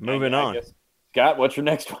moving on. Scott, what's your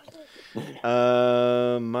next one?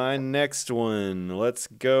 My next one. Let's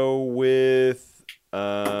go with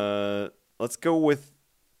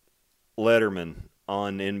Letterman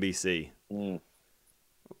on NBC.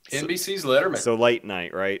 NBC's Letterman. So late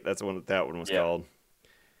night, right? That's what that one was called.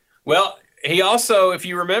 Well, he also, if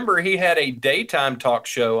you remember, he had a daytime talk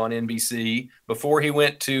show on NBC before he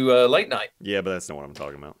went to late night. Yeah, but that's not what I'm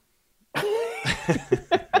talking about.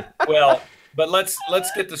 Well, but let's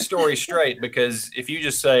get the story straight, because if you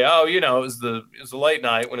just say, "Oh, it was the late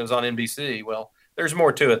night when it was on NBC," well, there's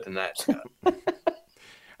more to it than that, Scott.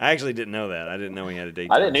 I actually didn't know that. I didn't know he had a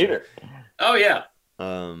daytime. I didn't either. Oh yeah.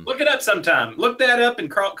 Look it up sometime. Look that up and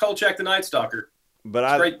Kolchak the Night Stalker. But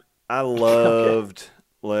I loved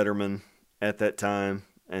Letterman at that time,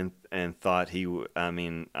 and thought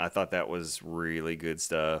I thought that was really good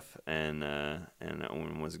stuff, and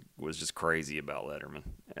Owen was just crazy about Letterman.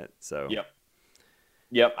 So yep.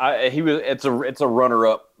 It's a runner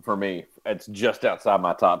up for me. It's just outside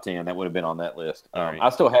my top 10. That would have been on that list. Right. I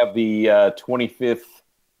still have the 25th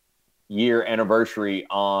year anniversary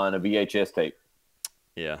on a VHS tape.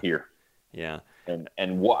 Yeah. Here. Yeah. And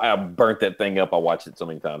I burnt that thing up. I watched it so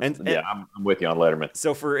many times. And I'm with you on Letterman.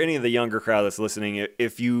 So for any of the younger crowd that's listening,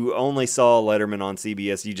 if you only saw Letterman on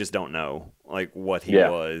CBS, you just don't know like what he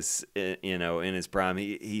was, in his prime.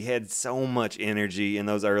 He had so much energy in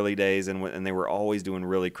those early days, and they were always doing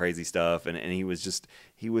really crazy stuff, and he was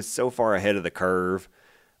so far ahead of the curve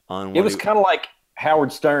on. It was kind of like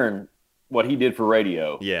Howard Stern, what he did for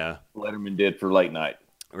radio. Yeah, Letterman did for late night.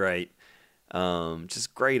 Right.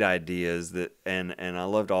 Just great ideas and I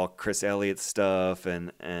loved all Chris Elliott stuff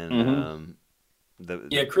and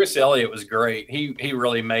Chris Elliott was great. He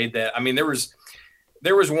really made that. I mean, there was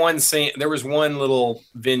one scene, there was one little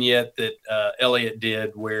vignette that Elliott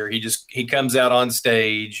did where he comes out on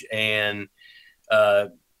stage and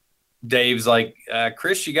Dave's like,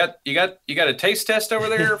 Chris, you got a taste test over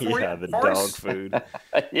there for yeah, you? the dog food.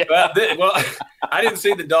 Yeah. Well, I didn't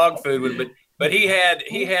see the dog food one, but he had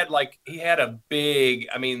a big,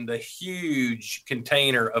 the huge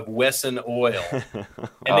container of Wesson oil, and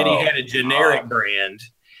then he had a generic brand,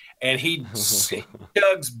 and he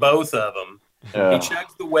chugs both of them. He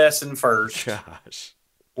chugs the Wesson first,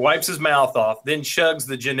 wipes his mouth off, then chugs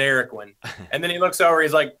the generic one, and then he looks over.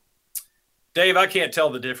 He's like, "Dave, I can't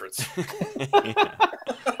tell the difference."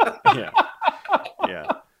 Yeah.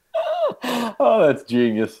 Oh, that's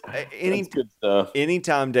genius. That's good stuff.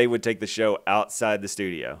 Anytime Dave would take the show outside the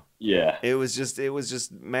studio, it was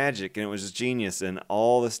just magic, and it was just genius, and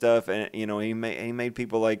all the stuff. And he made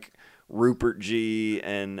people like Rupert G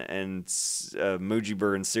and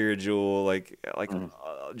Mujibur and Sarah Jewell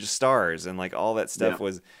just stars, and like all that stuff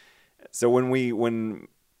was. So when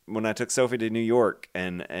I took Sophie to New York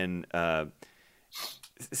and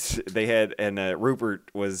they had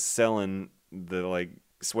Rupert was selling the like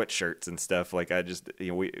sweatshirts and stuff, like I just the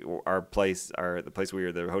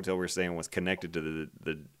hotel we were staying was connected to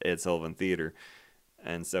the Ed Sullivan Theater,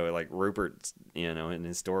 and so like Rupert in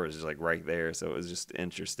his store was just like right there, so it was just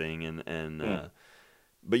interesting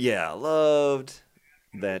but yeah, I loved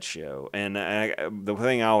that show. And the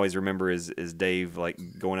thing I always remember is Dave like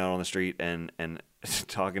going out on the street and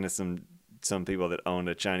talking to some people that owned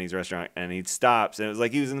a Chinese restaurant, and he stops, and it was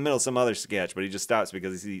like he was in the middle of some other sketch, but he just stops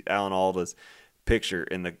because he sees Alan Alda's picture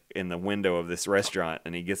in the window of this restaurant,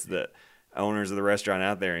 and he gets the owners of the restaurant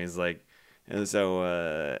out there, and he's like, so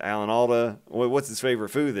Alan Alda, what's his favorite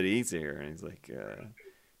food that he eats here? And he's like,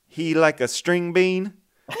 he like a string bean.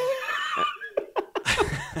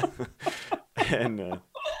 And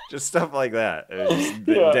just stuff like that.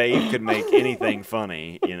 Dave could make anything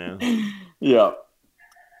funny, Yeah.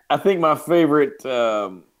 I think my favorite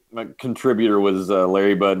contributor was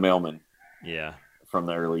Larry Bud Melman. Yeah. From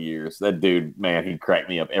the early years. That dude, man, he cracked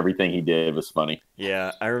me up. Everything he did was funny.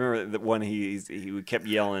 Yeah. I remember the one he kept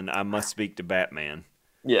yelling, "I must speak to Batman."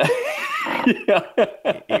 Yeah.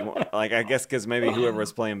 Like, I guess because maybe whoever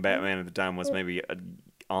was playing Batman at the time was maybe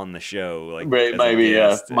on the show. Like maybe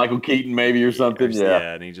Michael Keaton maybe or something.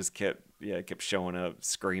 Yeah. And he just kept showing up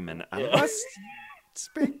screaming, "I must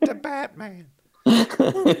speak to Batman."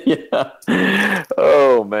 Yeah.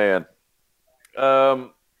 Oh man.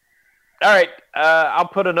 All right, I'll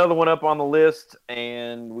put another one up on the list,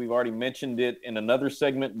 and we've already mentioned it in another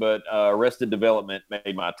segment, but Arrested Development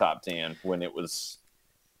made my top 10 when it was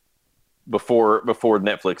before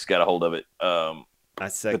Netflix got a hold of it. I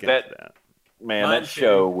second that. Man, that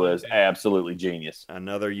show was absolutely genius.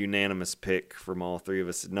 Another unanimous pick from all three of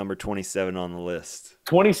us. Number 27 on the list.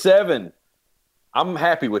 27. I'm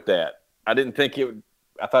happy with that. I didn't think it would.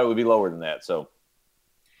 I thought it would be lower than that. So,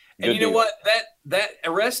 and you know what? That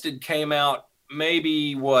Arrested came out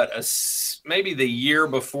maybe the year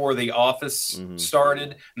before The Office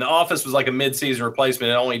started. And The Office was like a mid-season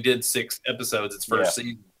replacement. It only did 6 episodes its first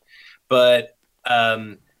season. But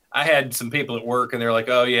I had some people at work, and they're like,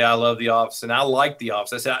 "Oh yeah, I love The Office," and I like The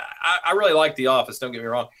Office. I said, "I really like The Office. Don't get me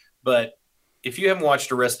wrong, but if you haven't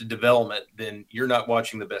watched Arrested Development, then you're not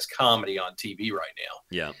watching the best comedy on TV right now."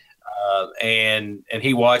 Yeah. And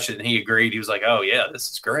he watched it and he agreed. He was like, "Oh yeah,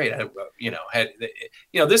 this is great."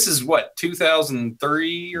 This is what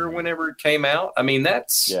 2003 or whenever it came out. I mean,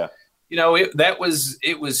 that's it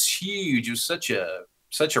was huge. It was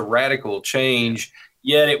such a radical change.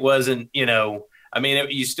 Yet it wasn't, I mean,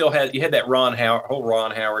 you had that whole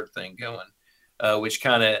Ron Howard thing going, which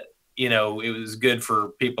kind of, it was good for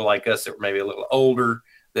people like us that were maybe a little older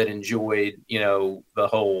that enjoyed, the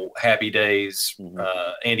whole Happy Days,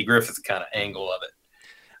 Andy Griffith kind of angle of it.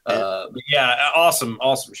 But yeah, awesome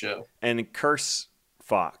show. And curse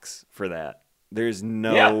Fox for that. There's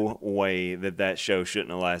no way that show shouldn't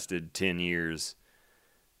have lasted 10 years.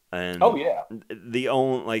 And the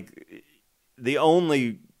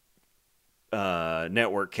only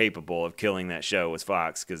network capable of killing that show was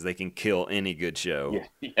Fox, because they can kill any good show.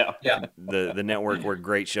 Yeah. The network where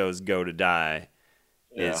great shows go to die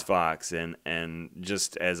is Fox. And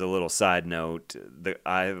just as a little side note,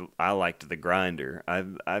 I liked The Grinder.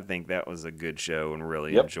 I think that was a good show and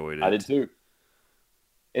really enjoyed it. I did too.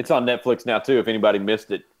 It's on Netflix now too, if anybody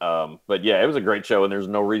missed it. But yeah, it was a great show, and there's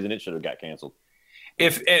no reason it should have got canceled.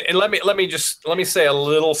 Let me say a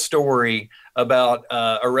little story about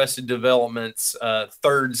Arrested Development's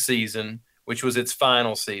third season, which was its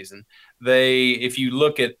final season. If you go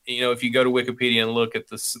to Wikipedia and look at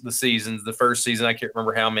the seasons, the first season, I can't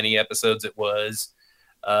remember how many episodes it was.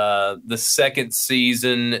 The second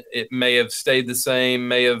season, it may have stayed the same,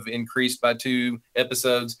 may have increased by 2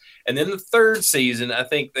 episodes. And then the third season, I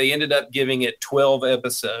think they ended up giving it 12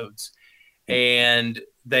 episodes. And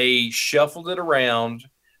they shuffled it around.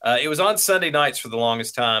 It was on Sunday nights for the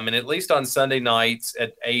longest time, and at least on Sunday nights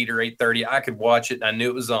at 8 or 8:30, I could watch it, and I knew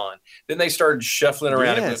it was on. Then they started shuffling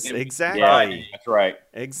around. Yes, exactly. Right. That's right.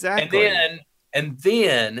 Exactly. And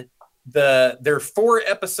then there are 4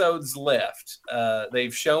 episodes left.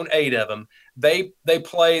 They've shown 8 of them. They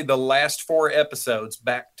play the last 4 episodes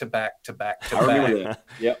back to back to back to back.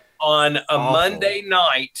 Yep. On a Monday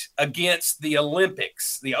night against the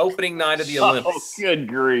Olympics, the opening night of the Olympics. Oh, good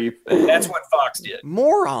grief. That's what Fox did.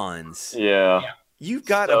 Morons. Yeah. You've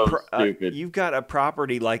got you've got a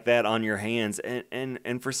property like that on your hands,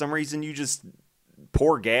 and for some reason you just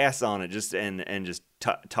pour gas on it and just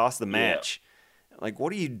toss the match. Yeah. Like,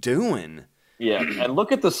 what are you doing? Yeah, and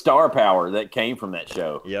look at the star power that came from that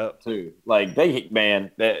show. Yep. Too. Like,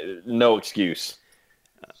 no excuse.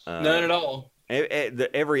 None at all.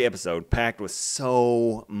 Every episode packed with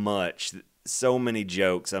so many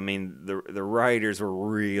jokes. I mean, the writers were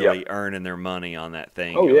really earning their money on that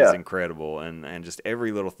thing. It was incredible, and just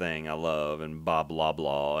every little thing I love. And Bob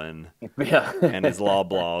Loblaw and and his law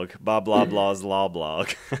blog, Bob Loblaw's law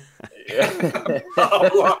blog.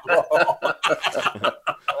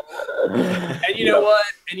 And you know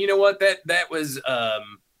what? That was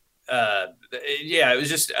it was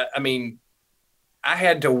just. I mean, I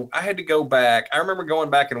had to go back. I remember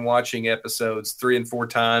going back and watching episodes 3 and 4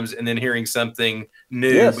 times, and then hearing something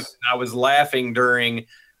new. Yes. I was laughing during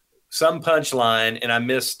some punchline, and I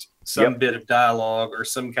missed some bit of dialogue or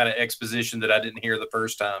some kind of exposition that I didn't hear the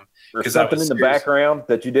first time. Or something in the background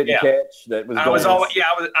that you didn't catch. That was.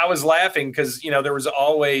 I was laughing because there was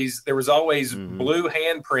always blue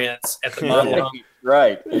handprints at the bottom.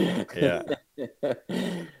 Right. Yeah.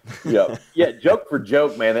 Yeah. Joke for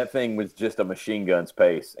joke, man. That thing was just a machine gun's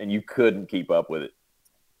pace, and you couldn't keep up with it.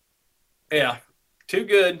 Yeah. Too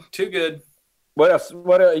good. What else? You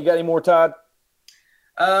got any more, Todd?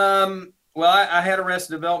 Well, I had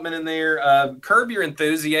Arrested Development in there. Curb Your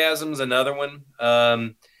Enthusiasm's another one.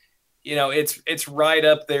 It's right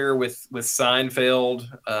up there with Seinfeld.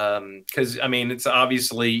 Because I mean, it's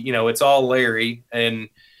obviously it's all Larry, and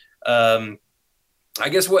I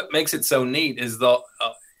guess what makes it so neat is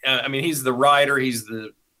he's the writer, he's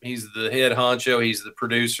the head honcho, he's the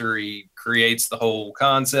producer, he creates the whole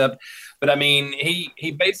concept. But I mean,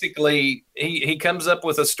 he basically he comes up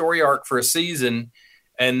with a story arc for a season.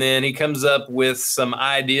 And then he comes up with some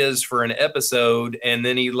ideas for an episode, and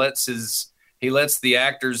then he lets his he lets the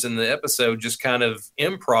actors in the episode just kind of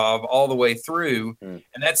improv all the way through, and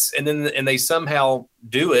they somehow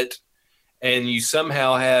do it, and you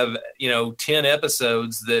somehow have 10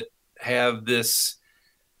 episodes that have this,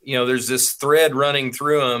 there's this thread running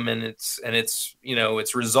through them, and it's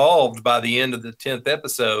resolved by the end of the 10th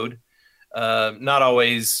episode, not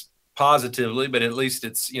always positively, but at least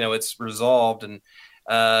it's resolved, and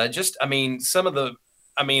it's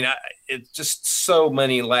just so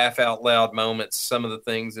many laugh out loud moments. Some of the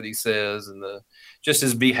things that he says, and just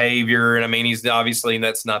his behavior. And he's obviously,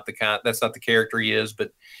 that's not the character he is,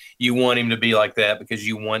 but you want him to be like that because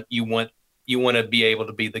you want to be able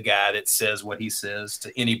to be the guy that says what he says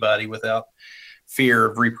to anybody without fear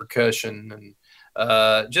of repercussion.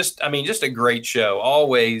 And just a great show.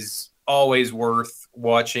 Always worth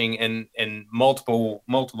watching, and multiple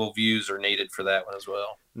views are needed for that one as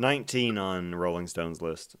well. 19 on Rolling Stone's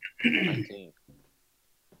list. 19.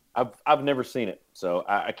 I've never seen it, so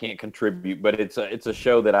I can't contribute, but it's a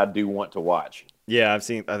show that I do want to watch. Yeah, I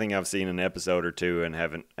think I've seen an episode or two and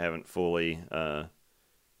haven't fully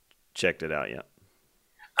checked it out yet.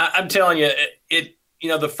 I'm telling you,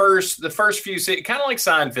 the first few kind of like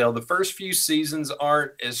Seinfeld, the first few seasons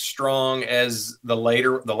aren't as strong as the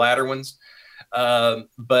latter ones.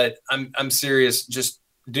 But I'm serious. Just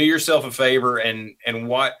do yourself a favor and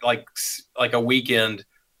watch like a weekend.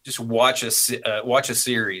 Just watch a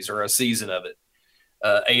series or a season of it,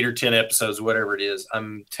 8 or 10 episodes, whatever it is.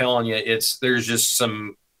 I'm telling you, it's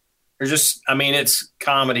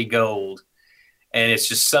comedy gold, and it's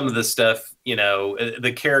just some of the stuff.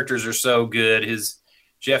 The characters are so good.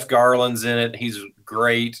 Jeff Garland's in it. He's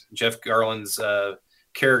great. Jeff Garland's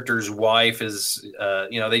character's wife is,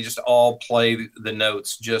 they just all play the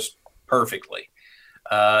notes just perfectly.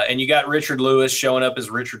 And you got Richard Lewis showing up as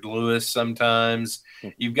Richard Lewis sometimes.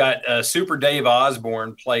 You've got Super Dave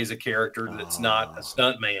Osborne plays a character that's not a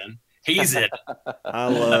stuntman. He's in it. I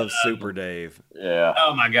love Super Dave. Yeah.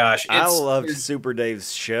 Oh, my gosh. I loved Super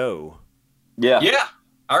Dave's show. Yeah. Yeah.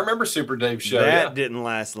 I remember Super Dave's show. That didn't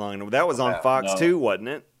last long. That was on Fox too, wasn't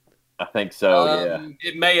it? I think so, yeah.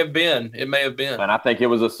 It may have been. And I think it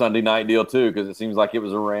was a Sunday night deal, too, because it seems like it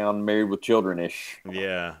was around Married with Children-ish.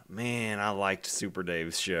 Yeah. Man, I liked Super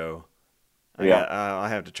Dave's show. I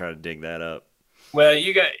have to try to dig that up. Well,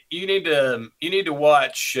 you need to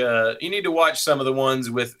watch some of the ones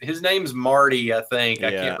with his name's Marty, I think. I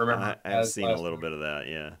can't remember. I've seen a little bit of that,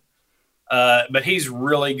 yeah. But he's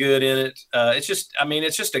really good in it. It's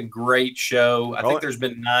just a great show. I think there's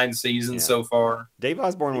been 9 seasons so far. Dave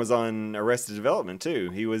Osborne was on Arrested Development too.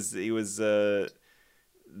 He was the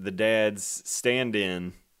dad's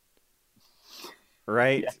stand-in,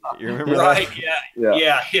 right? Yeah. You remember right?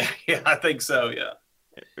 that? Yeah. I think so. Yeah.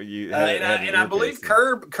 I believe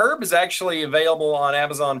Curb is actually available on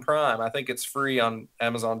Amazon Prime. I think it's free on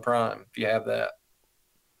Amazon Prime if you have that.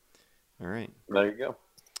 All right. There you go.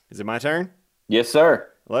 Is it my turn? Yes, sir.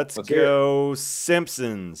 Let's go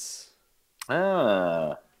Simpsons.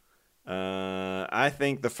 I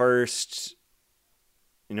think the first,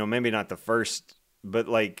 maybe not the first, but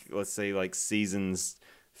let's say seasons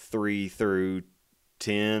 3 through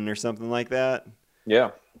 10 or something like that.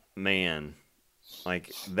 Yeah. Man,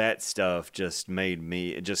 that stuff just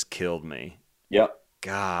it just killed me. Yep.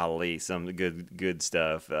 Golly, some good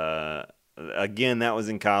stuff. Again, that was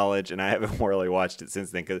in college, and I haven't really watched it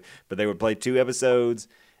since then. But they would play 2 episodes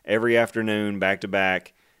every afternoon, back to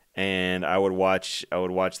back, and I would watch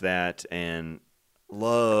that, and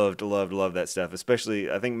loved that stuff. Especially,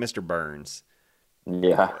 I think Mr. Burns.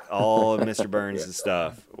 Yeah, all of Mr. Burns'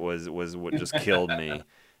 stuff was what just killed me,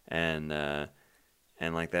 and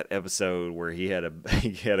like that episode where he had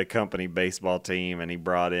a company baseball team, and he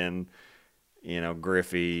brought in,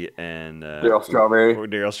 Griffey and Daryl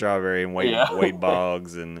Strawberry and Wade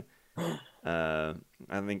Boggs, and I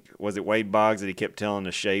think, was it Wade Boggs that he kept telling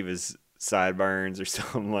to shave his sideburns or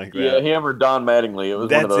something like that? Yeah, him or Don Mattingly. It was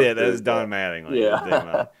That's one of those it. That was Don Mattingly.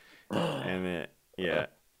 Yeah.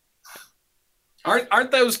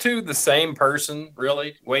 Aren't those two the same person,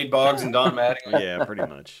 really? Wade Boggs and Don Mattingly? Yeah, pretty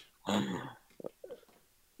much.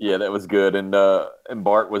 Yeah, that was good. And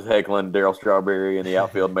Bart was heckling Daryl Strawberry, and the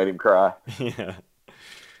outfield made him cry. Yeah.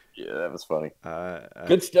 Yeah, that was funny.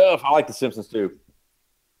 Good stuff. I like The Simpsons, too.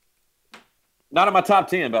 Not in my top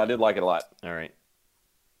 10, but I did like it a lot. All right.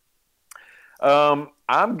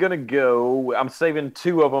 I'm going to go – I'm saving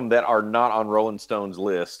 2 of them that are not on Rolling Stone's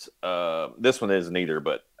list. This one isn't either,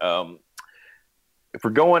 but if we're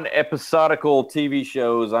going episodical TV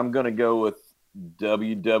shows, I'm going to go with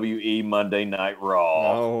WWE Monday Night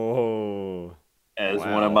Raw as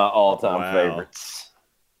one of my all-time favorites.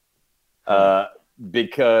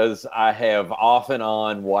 because I have off and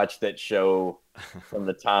on watched that show from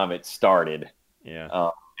the time it started.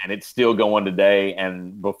 Yeah. And it's still going today.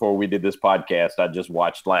 And before we did this podcast, I just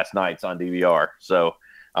watched last night's on DVR. So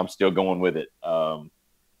I'm still going with it.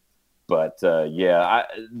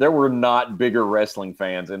 There were not bigger wrestling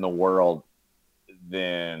fans in the world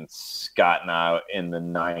than Scott and I in the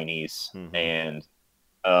 90s. Mm-hmm. And,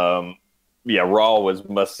 Raw was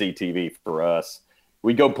must-see TV for us.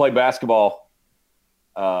 We'd go play basketball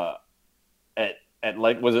at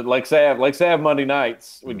Lake Sav Monday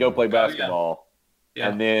nights. We'd go play basketball. Yeah.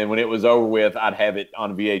 And then when it was over with, I'd have it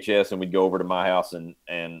on VHS, and we'd go over to my house and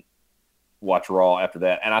watch Raw after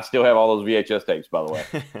that. And I still have all those VHS tapes, by the way.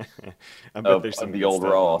 I bet there's some of the old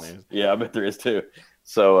Raws. Yeah, I bet there is too.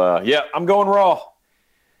 So, I'm going Raw.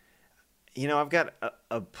 You know, I've got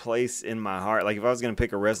a place in my heart. Like, if I was going to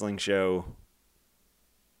pick a wrestling show,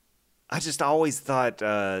 I just always thought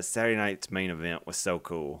Saturday Night's Main Event was so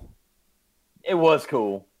cool. It was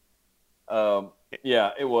cool. It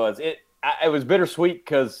was. It was bittersweet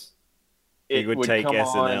because it would take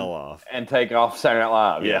SNL off and take off Saturday Night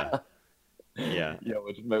Live. Yeah.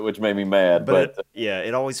 Which made me mad. But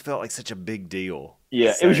it always felt like such a big deal.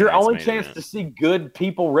 Yeah, it was your only chance to see good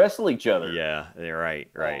people wrestle each other. Yeah, right.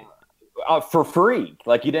 For free.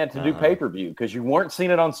 Like, you didn't have to do pay-per-view because you weren't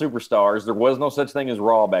seeing it on Superstars. There was no such thing as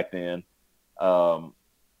Raw back then. So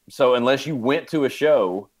unless you went to a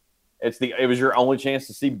show, it was your only chance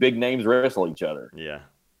to see big names wrestle each other. Yeah.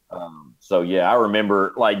 I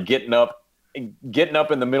remember like getting up in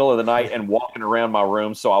the middle of the night and walking around my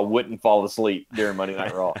room so I wouldn't fall asleep during Monday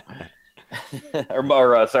Night Raw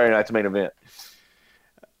or Saturday Night's Main Event.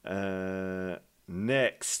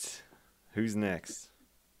 Next, who's next?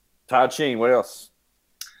 Todd Sheen. What else?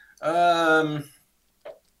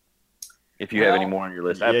 If you have any more on your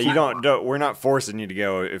list, you don't. We're not forcing you to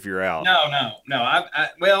go if you're out. No.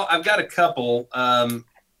 I've got a couple. I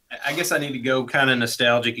guess I need to go kind of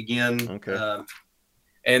nostalgic again. Okay.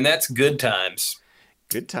 And that's Good Times.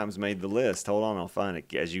 Good Times made the list. Hold on, I'll find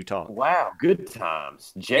it as you talk. Wow, Good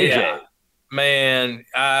Times. JJ. Yeah. Man,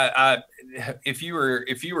 if you were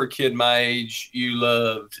a kid my age, you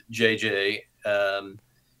loved JJ.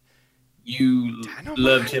 You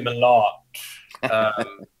loved him a lot.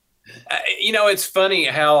 It's funny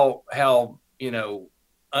how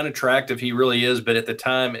unattractive he really is, but at the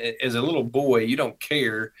time, as a little boy, you don't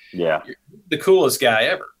care. Yeah, you're the coolest guy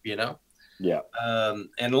ever. Yeah.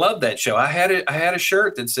 And loved that show. I had a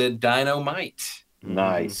shirt that said Dynamite.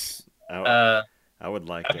 Nice. I would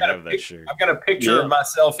like to have that shirt. I've got a picture of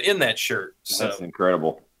myself in that shirt. So. That's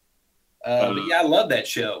incredible. I love that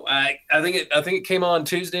show. I think it came on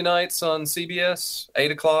Tuesday nights on CBS,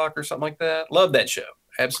 8:00 or something like that. Love that show.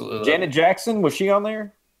 Absolutely. Janet Jackson, was she on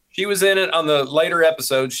there? She was in it on the later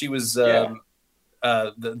episodes. She was their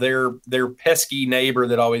pesky neighbor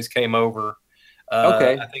that always came over.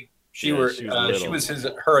 Okay. I think she was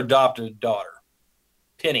her adopted daughter,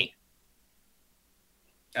 Penny.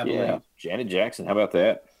 I believe. Janet Jackson. How about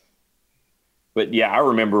that? But I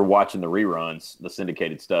remember watching the reruns, the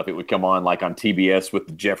syndicated stuff. It would come on like on TBS with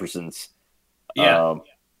the Jeffersons,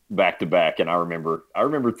 back to back. And I remember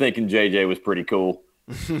thinking JJ was pretty cool.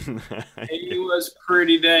 He was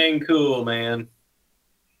pretty dang cool, man.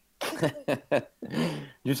 Did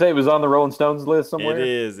you say it was on the Rolling Stones list somewhere? It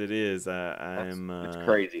is. It's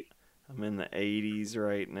crazy. I'm in the 80s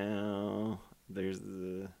right now.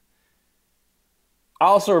 I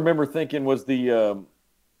also remember thinking, was the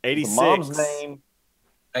 86. The mom's name?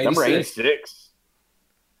 86. Number 86.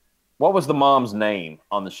 What was the mom's name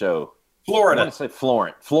on the show? Florida. I want to say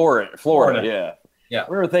Florida. Yeah. Yeah. I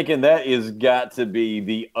remember thinking that is got to be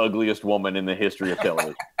the ugliest woman in the history of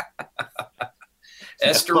television.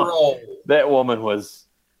 Esther Roll. That woman was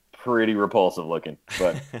pretty repulsive looking.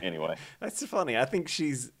 But anyway. That's funny. I think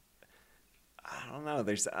she's, I don't know.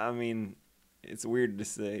 It's weird to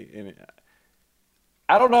say.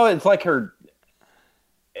 I don't know. It's like it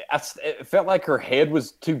felt like her head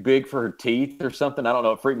was too big for her teeth or something. I don't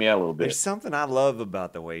know. It freaked me out a little bit. There's something I love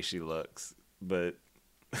about the way she looks, but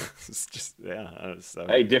it's just, So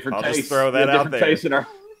hey, different I'll taste. Just throw that out there. Taste in her.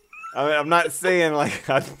 I'm not saying like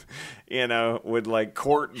I, would like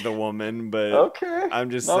court the woman, but okay. I'm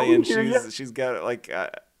just saying she's got like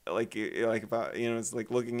if I, it's like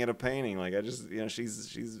looking at a painting. Like I just,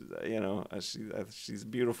 she's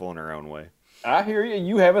beautiful in her own way. I hear you.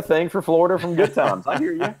 You have a thing for Florida from Good Times. I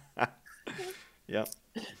hear you. Yep.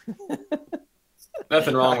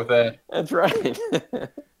 Nothing wrong with that. That's right.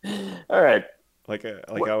 All right. Like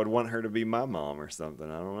I would want her to be my mom or something.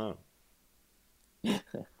 I don't know.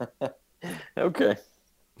 Okay.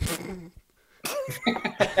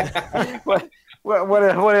 What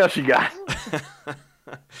else you got?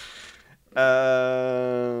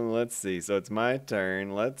 Let's see. So it's my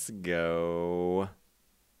turn. Let's go.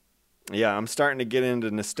 Yeah, I'm starting to get into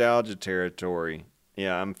nostalgia territory.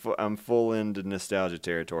 Yeah, I'm full into nostalgia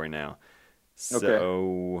territory now.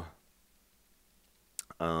 So,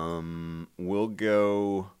 we'll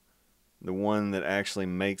go the one that actually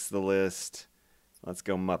makes the list. Let's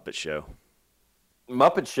go Muppet Show.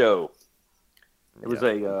 Muppet Show. It was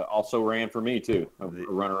also ran for me too. A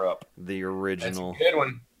runner-up. The original. That's a good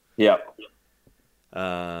one. Yeah.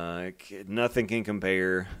 Nothing can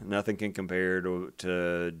compare. Nothing can compare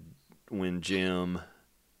to when Jim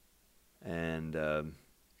and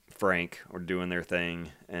Frank were doing their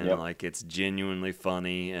thing, and like it's genuinely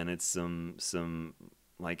funny, and it's some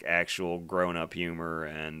like actual grown-up humor,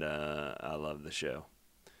 and I love the show.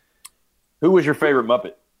 Who was your favorite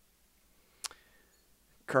Muppet?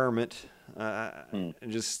 Kermit.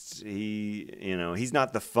 Just he's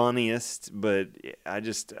not the funniest, but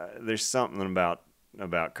there's something about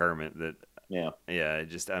Kermit that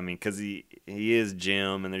because he is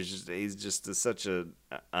Jim, and he's just such a,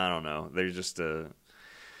 I don't know, there's just a,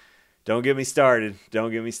 don't get me started.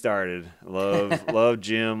 Love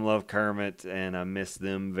Jim, love Kermit, and I miss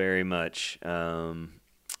them very much. I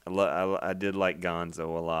did like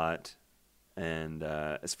Gonzo a lot. And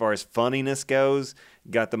as far as funniness goes,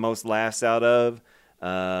 got the most laughs out of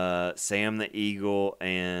Sam the Eagle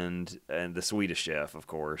and the Swedish Chef, of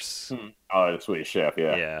course. Oh, the Swedish Chef,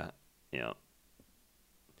 yeah.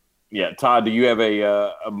 Todd, do you have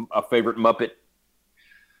a favorite Muppet?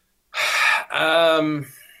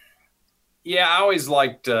 Yeah, I always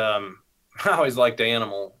liked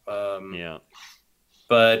Animal.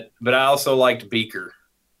 But I also liked Beaker.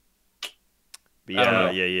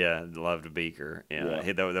 Yeah. Loved Beaker. Yeah.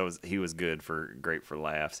 He was great for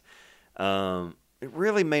laughs. It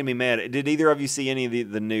really made me mad. Did either of you see any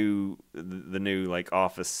of the new like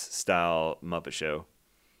Office style Muppet Show?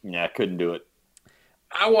 Yeah, I couldn't do it.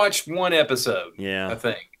 I watched one episode. Yeah, I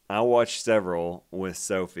think I watched several with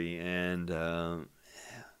Sophie, and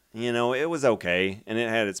it was okay, and it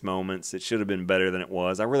had its moments. It should have been better than it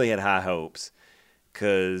was. I really had high hopes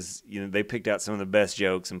because they picked out some of the best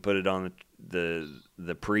jokes and put it on the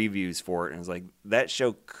previews for it, and it's like that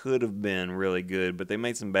show could have been really good, but they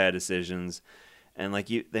made some bad decisions, and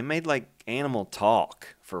they made like animal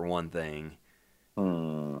talk for one thing,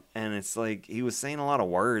 and it's like he was saying a lot of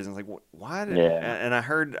words, and it's like why did? And I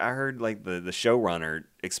heard like the showrunner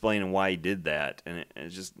explaining why he did that, and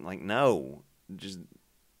it's just like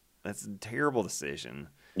that's a terrible decision.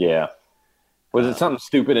 Yeah, was it something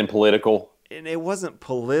stupid and political? And it wasn't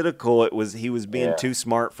political. It was he was being too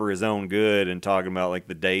smart for his own good and talking about like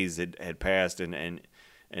the days had passed and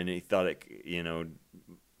he thought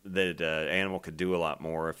that Animal could do a lot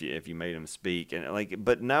more if you made him speak, and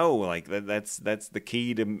but no, that's the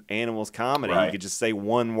key to Animal's comedy. Right. He could just say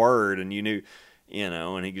one word and you knew,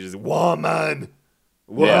 and he could just woman,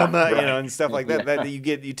 and stuff like that. That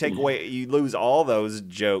you take away, you lose all those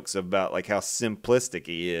jokes about like how simplistic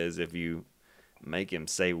he is if you make him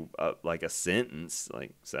say like a sentence,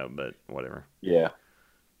 but whatever. Yeah.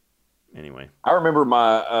 Anyway, I remember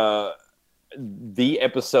the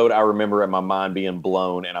episode I remember in my mind being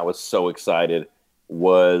blown, and I was so excited,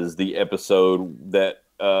 was the episode that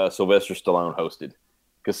Sylvester Stallone hosted.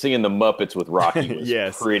 Because seeing the Muppets with Rocky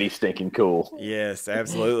was pretty stinking cool. Yes,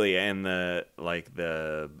 absolutely, and the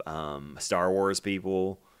Star Wars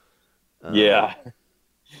people.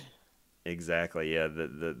 Exactly. Yeah,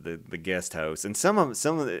 the guest host, and some of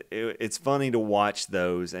it's funny to watch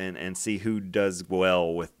those and see who does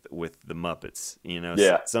well with the Muppets.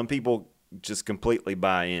 Some people just completely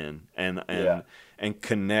buy in and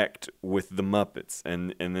connect with the Muppets,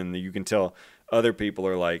 and then you can tell other people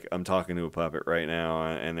are like, I'm talking to a puppet right now,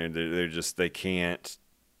 and they're just, they can't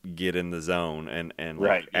get in the zone and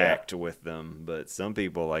act with them. But some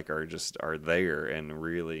people are there and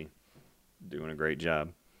really doing a great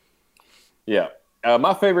job. Yeah.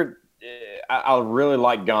 My favorite, I really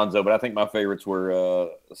like Gonzo, but I think my favorites were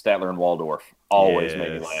Statler and Waldorf. Always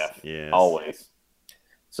made me laugh. Yes. Always.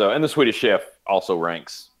 So, and the Swedish Chef also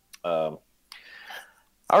ranks. All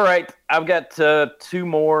right. I've got two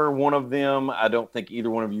more. One of them I don't think either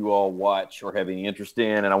one of you all watch or have any interest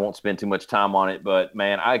in, and I won't spend too much time on it. But,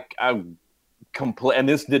 man, and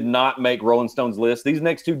this did not make Rolling Stone's list. These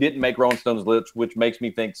next two didn't make Rolling Stone's list, which makes me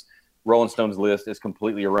think Rolling Stone's list is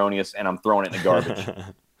completely erroneous, and I'm throwing it in the garbage.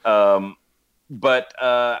 But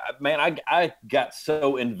man, I got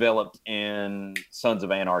so enveloped in Sons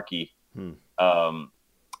of Anarchy.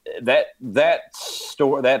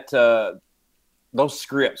 Those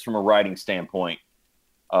scripts from a writing standpoint,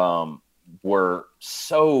 were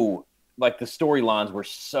so like the storylines were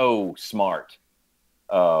so smart,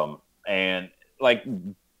 and like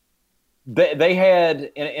they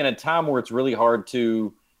had in a time where it's really hard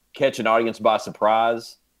to catch an audience by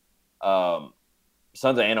surprise.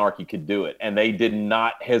 Sons of Anarchy could do it, and they did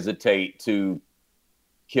not hesitate to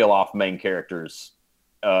kill off main characters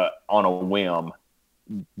on a whim,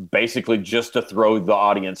 basically just to throw the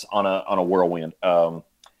audience on a whirlwind.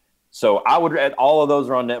 So I would, all of those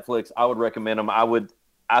are on Netflix. I would recommend them.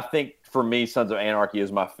 I think for me, Sons of Anarchy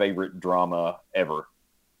is my favorite drama ever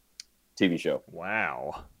TV show.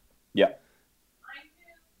 Wow. Yeah.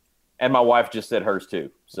 And my wife just said hers too.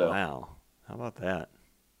 So wow. How about that?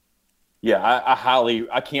 Yeah,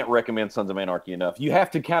 I can't recommend Sons of Anarchy enough. You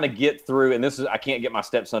have to kind of get through, and I can't get my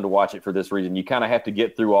stepson to watch it for this reason. You kind of have to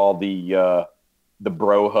get through all the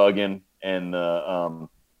bro hugging and I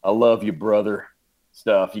love you, brother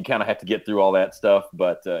stuff. You kind of have to get through all that stuff.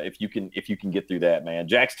 But if you can get through that, man,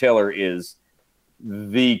 Jax Teller is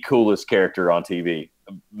the coolest character on TV,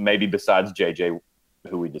 maybe besides JJ,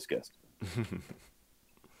 who we discussed.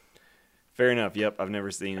 Fair enough. Yep, I've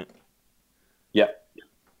never seen it. Yep.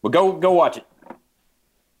 Well, go watch it.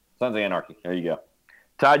 Sons of Anarchy. There you go.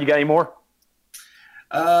 Todd, you got any more?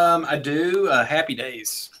 I do. Happy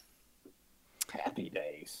Days. Happy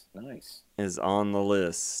Days. Nice. Is on the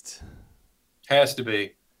list. Has to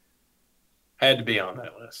be. Had to be on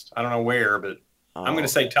that list. I don't know where, but I'm going to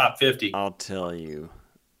say top 50. I'll tell you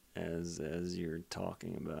as you're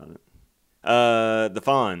talking about it. The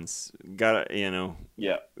Fonz.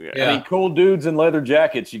 Yeah. I mean, cool dudes in leather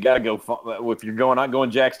jackets. You got to go. If you're not going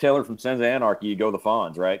Jax Teller from Sons of Anarchy, you go the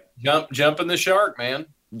Fonz, right? Jumping the Shark, man.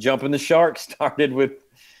 Jumping the Shark started with,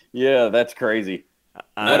 yeah, that's crazy.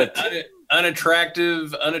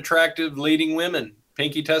 Unattractive leading women.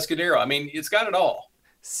 Pinky Tuscadero. I mean, it's got it all.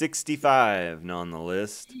 65 on the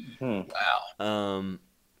list. Wow.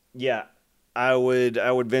 Yeah. I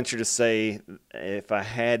would venture to say, if I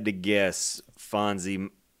had to guess, Fonzie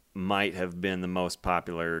might have been the most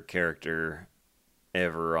popular character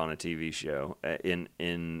ever on a TV show. In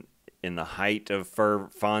the height of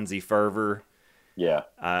Fonzie fervor, yeah,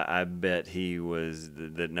 I bet he was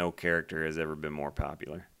that no character has ever been more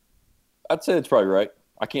popular. I'd say it's probably right.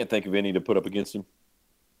 I can't think of any to put up against him.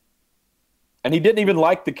 And he didn't even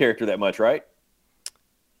like the character that much, right?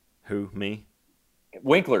 Who, me?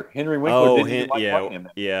 Henry Winkler didn't like playing him.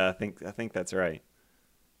 Yeah, I think that's right.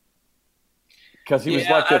 Because he was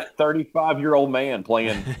like a 35-year-old man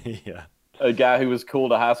playing a guy who was cool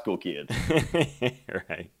to high school kids.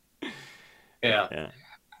 Right. Yeah.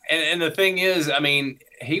 And the thing is, I mean,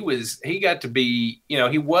 he got to be,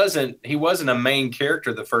 he wasn't a main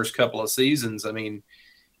character the first couple of seasons. I mean,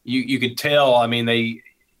 you could tell. I mean, they,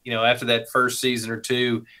 after that first season or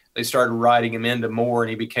two, they started writing him into more, and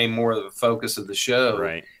he became more of the focus of the show.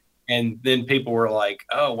 Right. And then people were like,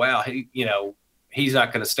 "Oh wow, he's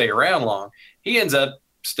not going to stay around long." He ends up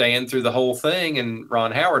staying through the whole thing, and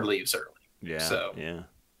Ron Howard leaves early. Yeah. So yeah.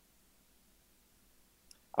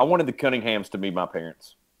 I wanted the Cunninghams to be my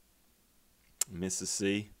parents. Mrs.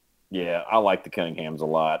 C. Yeah, I like the Cunninghams a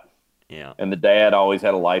lot. Yeah. And the dad always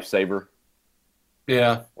had a lifesaver.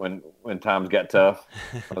 Yeah. When times got tough,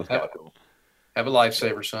 that was kind of cool. Have a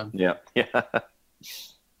lifesaver, son. Yeah. Yeah.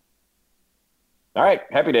 All right.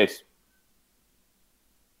 Happy Days.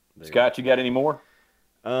 Scott, you got any more?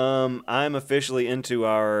 I'm officially into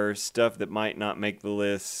our stuff that might not make the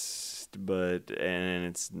list, and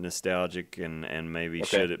it's nostalgic and maybe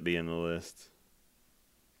should it be in the list?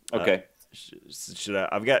 Okay. Should I?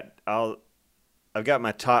 I've got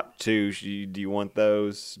my top two. Do you want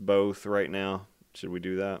those both right now? Should we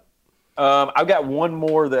do that? I've got one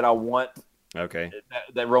more that I want. Okay.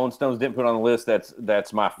 That Rolling Stones didn't put on the list.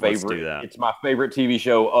 That's my favorite. Let's do that. It's my favorite TV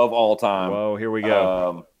show of all time. Whoa, here we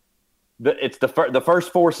go. It's the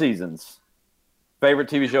first 4 seasons. Favorite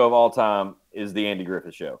TV show of all time is the Andy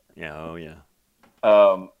Griffith Show. Yeah. Oh yeah.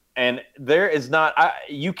 And there is not.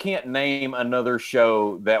 You can't name another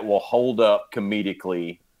show that will hold up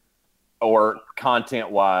comedically or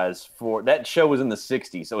content-wise. For that show was in the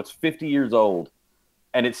 '60s, so it's 50 years old,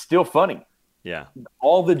 and it's still funny. Yeah.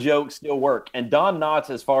 All the jokes still work. And Don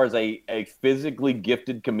Knotts, as far as a physically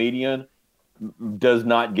gifted comedian, does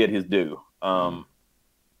not get his due.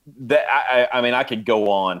 That I mean, I could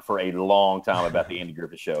go on for a long time about the Andy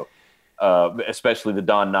Griffith Show, especially the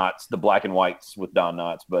Don Knotts, the black and whites with Don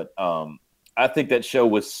Knotts. But I think that show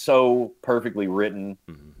was so perfectly written.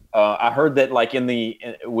 Mm-hmm. I heard that like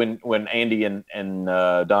when Andy and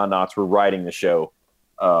Don Knotts were writing the show,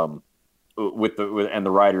 with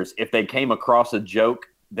the writers, if they came across a joke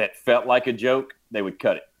that felt like a joke, they would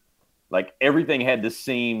cut it. Like everything had to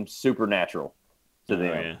seem supernatural to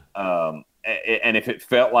them. Yeah. And if it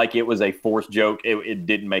felt like it was a forced joke, it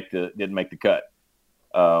didn't make the cut.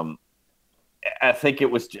 I think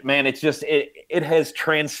it was, man, it's just, it has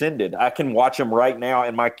transcended. I can watch them right now,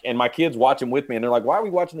 and my kids watch them with me, and they're like, why are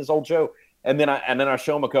we watching this old show? And then I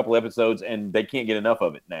show them a couple episodes, and they can't get enough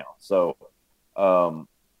of it now. So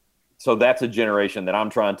that's a generation that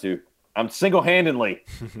I'm single-handedly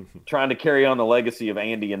trying to carry on the legacy of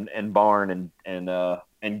Andy and Barn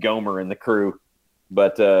and Gomer and the crew.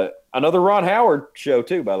 But another Ron Howard show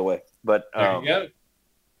too, by the way. But there you go.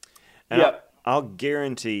 Yeah. I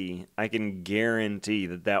can guarantee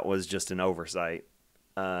that was just an oversight,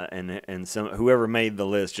 and whoever made the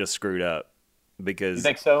list just screwed up. Because you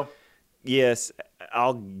think so? Yes,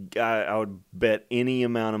 I would bet any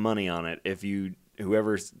amount of money on it. If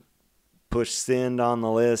whoever's pushed send on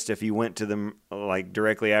the list, if you went to them like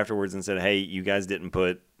directly afterwards and said, "Hey, you guys didn't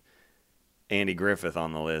put Andy Griffith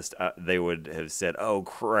on the list," they would have said, "Oh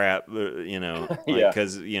crap,"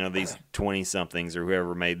 because these 20-somethings or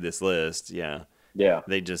whoever made this list,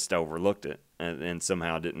 they just overlooked it and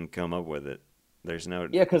somehow didn't come up with it. There's no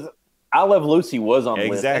because I Love Lucy was on the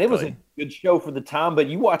list, and it was a good show for the time. But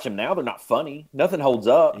you watch them now; they're not funny. Nothing holds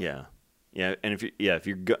up. Yeah, and if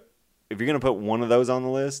you're gonna put one of those on the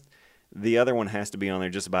list, the other one has to be on there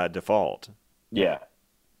just by default. Yeah.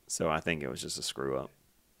 So I think it was just a screw up.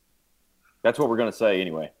 That's what we're going to say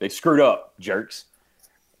anyway. They screwed up, jerks.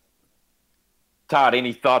 Todd,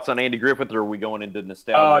 any thoughts on Andy Griffith, or are we going into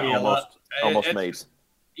nostalgia? Almost made.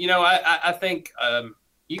 I think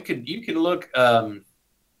you can look. I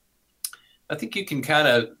think you can kind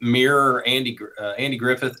of mirror Andy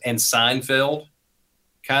Griffith and Seinfeld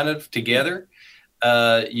kind of together.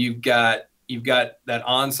 You've got that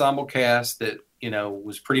ensemble cast that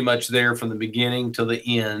was pretty much there from the beginning till the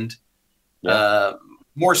end. Yeah.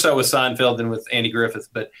 More so with Seinfeld than with Andy Griffith,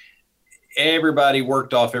 but everybody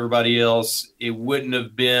worked off everybody else. It wouldn't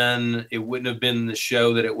have been the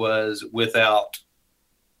show that it was without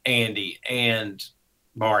Andy and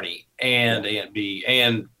Barney and Aunt Bee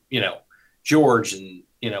and George and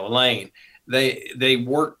Elaine. They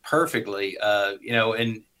worked perfectly.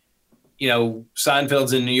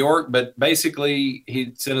 Seinfeld's in New York, but basically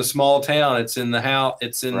it's in a small town. It's in the house.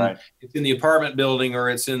 It's in the apartment building,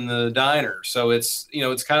 or it's in the diner. So it's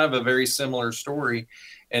kind of a very similar story,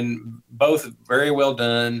 and both very well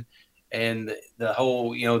done. And the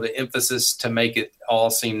whole, the emphasis to make it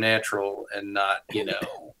all seem natural and not,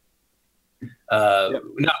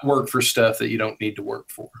 not work for stuff that you don't need to work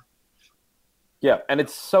for. Yeah, and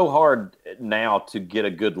it's so hard now to get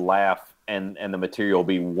a good laugh. And the material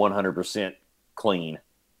be 100% clean.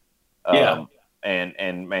 And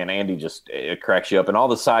man, Andy just it cracks you up, and all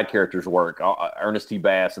the side characters work. Ernest T.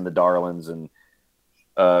 Bass and the Darlings, and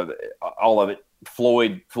all of it.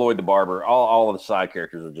 Floyd the barber. All of the side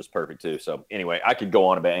characters are just perfect too. So anyway, I could go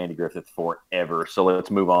on about Andy Griffith forever. So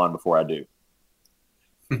let's move on before I do.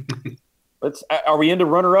 Are we into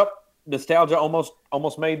runner up? Nostalgia almost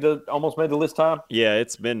made the list time. Yeah,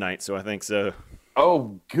 it's midnight, so I think so.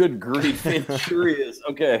 Oh, good grief! It sure is.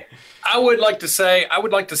 Okay, I would like to say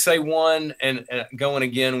one, and going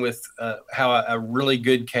again with how a really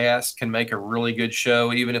good cast can make a really good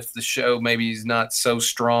show, even if the show maybe is not so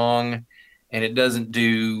strong, and it doesn't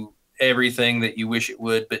do everything that you wish it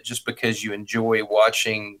would, but just because you enjoy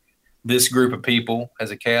watching this group of people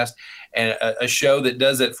as a cast, and a show that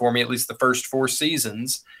does that for me, at least the first 4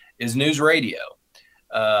 seasons, is News Radio.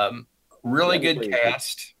 Really good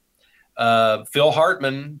cast. Phil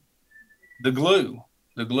Hartman, the glue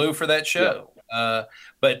for that show. Yeah.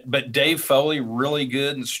 But Dave Foley, really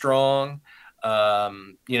good and strong.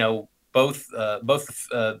 Both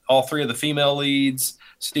all 3 of the female leads.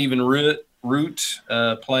 Stephen Root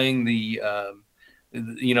playing the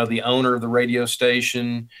owner of the radio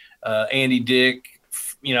station. Andy Dick,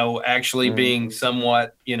 actually being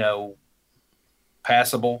somewhat,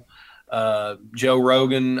 passable. Joe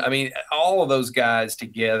Rogan. I mean, all of those guys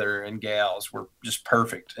together and gals were just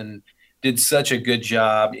perfect and did such a good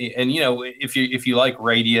job. And, if you like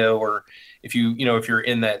radio, or if you're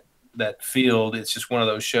in that field, it's just one of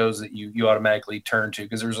those shows that you automatically turn to,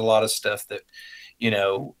 because there's a lot of stuff that,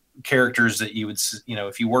 characters that you would,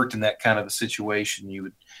 if you worked in that kind of a situation,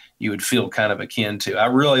 you would feel kind of akin to. I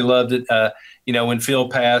really loved it. When Phil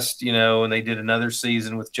passed, and they did another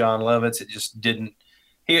season with John Lovitz, it just didn't.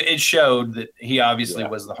 It showed that he obviously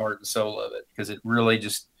was the heart and soul of it, because it really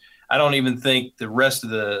just, I don't even think the rest of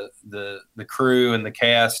the crew and the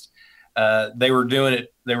cast, they were doing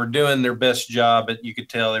their best job, but you could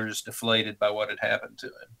tell they were just deflated by what had happened to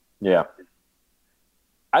him. Yeah.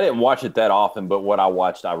 I didn't watch it that often, but what I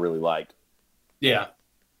watched, I really liked. Yeah.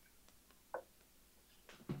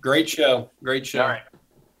 Great show. Great show. All right.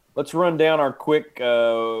 Let's run down our quick.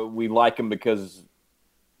 We like them because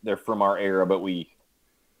they're from our era, but we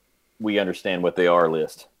understand what they are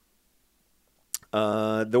list.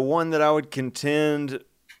 The one that I would contend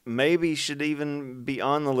maybe should even be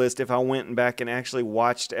on the list if I went back and actually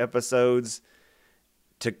watched episodes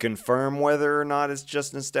to confirm whether or not it's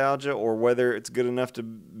just nostalgia or whether it's good enough to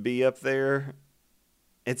be up there.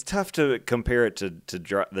 It's tough to compare it to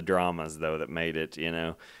the dramas, though, that made it,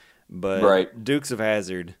 But right. Dukes of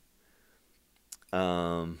Hazzard,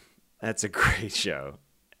 that's a great show.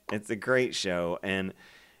 It's a great show, and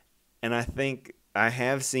I think I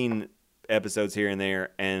have seen episodes here and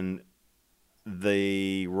there, and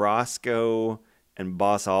the Roscoe and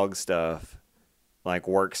Boss Hogg stuff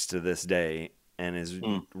works to this day and is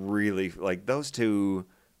really those two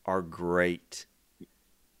are great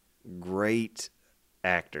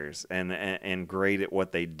actors and great at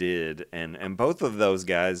what they did, and both of those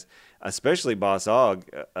guys, especially Boss Hogg,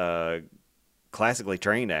 classically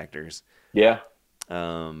trained actors. Yeah.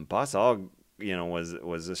 Boss Hogg,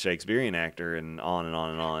 was a Shakespearean actor and on and on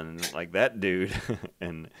and on, like that dude,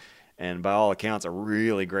 and by all accounts a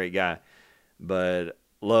really great guy, but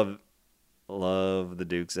love the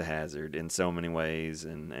Dukes of Hazzard in so many ways,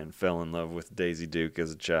 and fell in love with Daisy Duke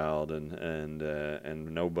as a child,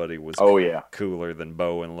 and nobody was cooler than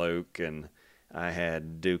Bo and Luke, and I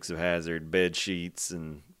had Dukes of Hazzard bed sheets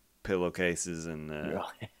and pillowcases and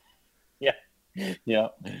yeah.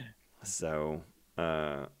 So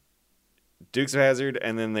Dukes of Hazzard,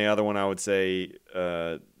 and then the other one I would say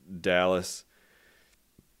Dallas,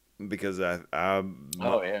 because I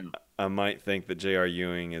might think that J.R.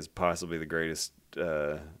 Ewing is possibly the greatest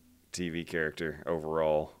TV character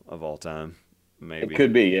overall of all time. Maybe it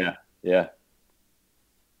could be, yeah.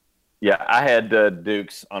 I had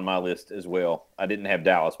Dukes on my list as well. I didn't have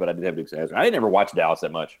Dallas, but I did have Dukes of Hazzard. I didn't ever watch Dallas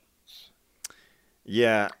that much.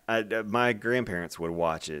 Yeah, my grandparents would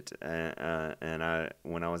watch it, and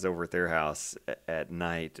when I was over at their house at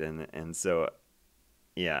night, and so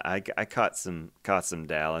yeah, I caught some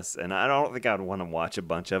Dallas, and I don't think I'd want to watch a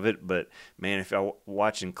bunch of it, but man, if I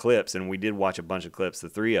watching clips, and we did watch a bunch of clips, the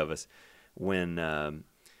three of us, when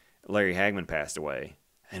Larry Hagman passed away,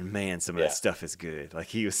 and man, some of that stuff is good.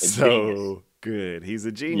 He was so good. He's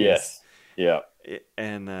a genius. Yes. Yeah.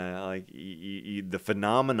 And the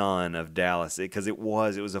phenomenon of Dallas, because it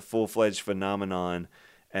was a full-fledged phenomenon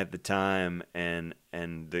at the time, and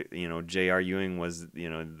J.R. Ewing was,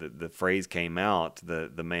 the phrase came out,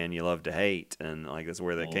 the man you love to hate, and that's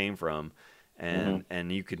where that came from,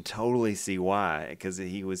 and you can totally see why, because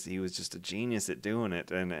he was just a genius at doing it,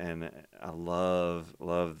 and I love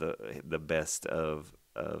the best of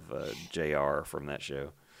J.R. from that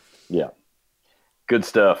show. Yeah, good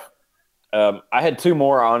stuff. I had two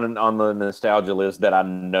more on the nostalgia list that I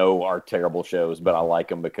know are terrible shows, but I like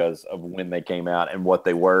them because of when they came out and what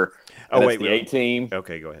they were. And the A-Team.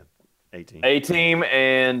 Okay, go ahead. A-Team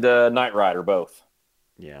and Knight Rider, both.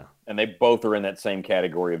 Yeah. And they both are in that same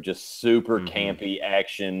category of just super campy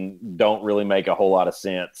action, don't really make a whole lot of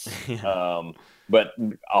sense, but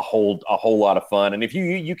a whole lot of fun. And if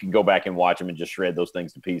you can go back and watch them and just shred those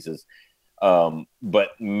things to pieces.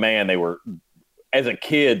 But man, they were... As a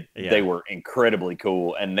kid, they were incredibly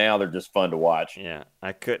cool, and now they're just fun to watch. Yeah,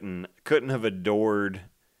 I couldn't have adored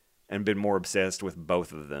and been more obsessed with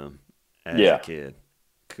both of them as a kid.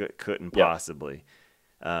 Couldn't possibly.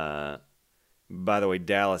 By the way,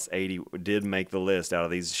 Dallas 80 did make the list out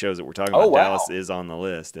of these shows that we're talking about. Wow. Dallas is on the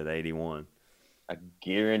list at 81. I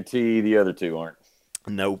guarantee the other two aren't.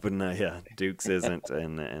 Nope, and Dukes isn't,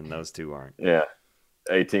 and those two aren't. Yeah,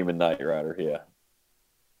 A-Team and Knight Rider. Yeah.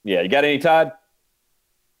 You got any, Todd?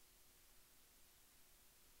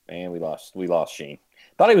 Man, we lost Sheen.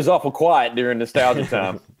 Thought he was awful quiet during nostalgia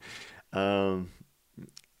time.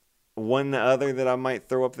 One other that I might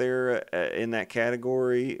throw up there in that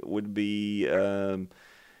category would be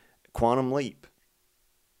Quantum Leap.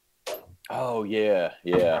 Oh yeah.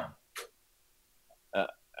 I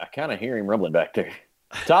kind of hear him rumbling back there.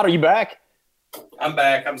 Todd, are you back? I'm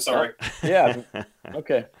back. I'm sorry. Yeah.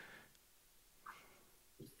 Okay.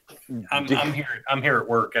 I'm here. I'm here at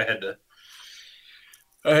work.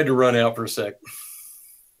 I had to run out for a sec.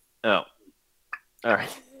 Oh, all right.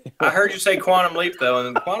 I heard you say Quantum Leap though,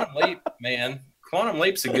 and Quantum Leap, man, Quantum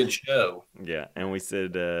Leap's a good show. Yeah, and we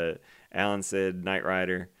said Alan said Knight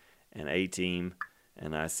Rider and A-Team,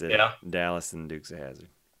 and I said Dallas and Dukes of Hazzard.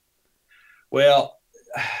 Well,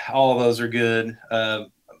 all of those are good.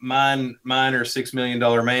 Mine are $6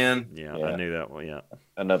 Million Man. Yeah, I knew that one. Yeah,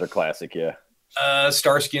 another classic. Yeah.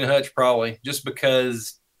 Starsky and Hutch probably, just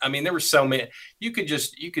because I mean there were so many. You could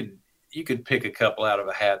pick a couple out of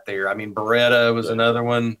a hat there. I mean Beretta was another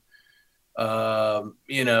one. So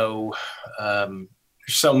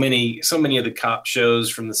many of the cop shows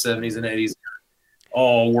from the 70s and 80s,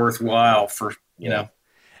 all worthwhile for you know.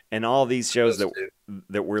 And all these shows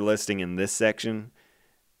that we're listing in this section,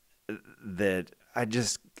 that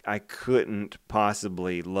I couldn't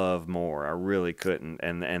possibly love more. I really couldn't.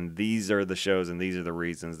 And these are the shows, and these are the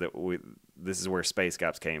reasons that this is where Space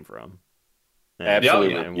Cops came from.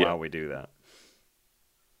 Absolutely. And why we do that.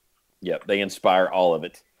 Yep, they inspire all of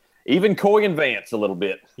it. Even Coy and Vance a little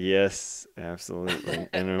bit. Yes, absolutely.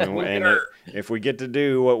 And if we get to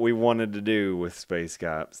do what we wanted to do with Space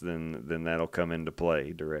Cops, then that'll come into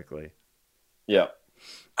play directly. Yeah.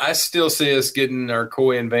 I still see us getting our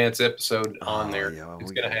Coy and Vance episode on there. Yeah,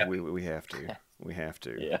 it's going to happen. We have to. We have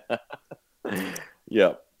to. Yeah.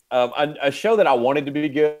 Yeah. A show that I wanted to be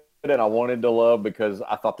good and I wanted to love because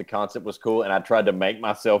I thought the concept was cool, and I tried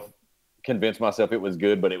to convince myself it was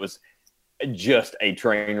good, but it was just a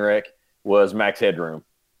train wreck, was Max Headroom.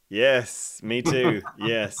 Yes, me too.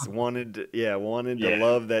 Yes, wanted to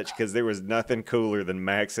love that because there was nothing cooler than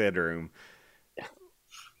Max Headroom.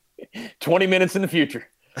 20 minutes in the future.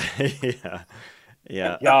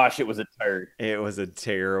 Yeah. Gosh, it was a turd. It was a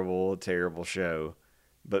terrible, terrible show.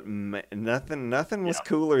 But nothing was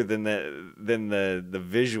cooler than the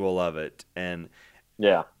visual of it, and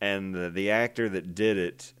the actor that did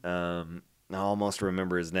it. I almost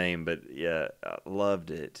remember his name, but yeah, I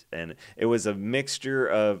loved it. And it was a mixture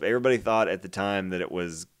of, everybody thought at the time that it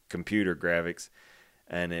was computer graphics,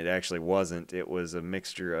 and it actually wasn't. It was a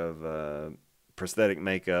mixture of prosthetic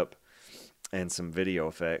makeup and some video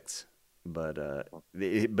effects. But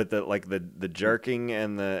the jerking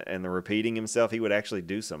and the repeating himself, he would actually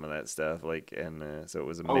do some of that stuff. So it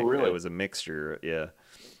was it was a mixture. Yeah.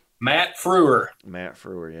 Matt Frewer,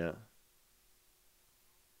 yeah.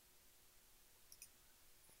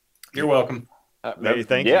 You're welcome.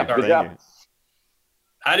 Thank you. Good job.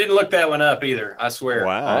 I didn't look that one up either. I swear.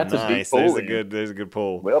 Wow, that's nice. There's a good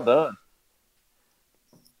pull. Well done.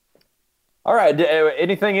 All right.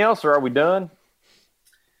 Anything else, or are we done?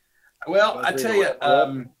 Well, I tell you,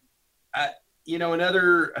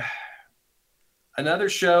 another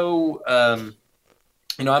show.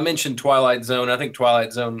 I mentioned Twilight Zone. I think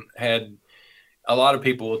Twilight Zone had a lot of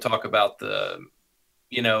people will talk about the,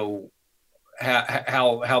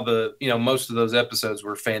 how the most of those episodes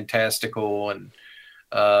were fantastical and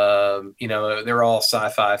they're all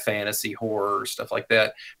sci-fi, fantasy, horror, stuff like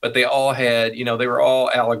that, but they all had they were all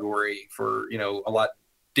allegory for a lot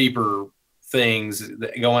deeper things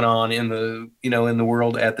going on in the in the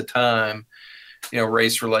world at the time,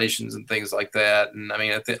 race relations and things like that. And I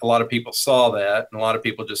mean, I think a lot of people saw that, and a lot of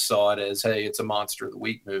people just saw it as, hey, it's a Monster of the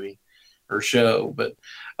Week movie or show. But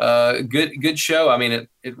good show. I mean,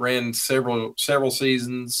 it ran several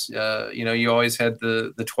seasons. You always had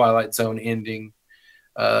the Twilight Zone ending,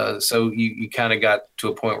 so you kind of got to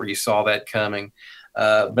a point where you saw that coming.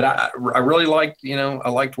 But I really liked, I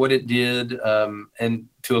liked what it did. And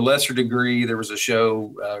to a lesser degree, there was a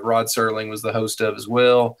show Rod Serling was the host of as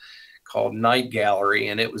well, called Night Gallery,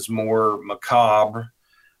 and it was more macabre.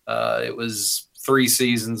 It was 3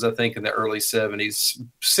 seasons, I think, in the early 70s.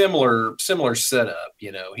 Similar setup.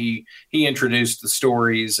 He introduced the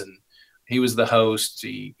stories, and he was the host.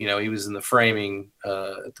 He was in the framing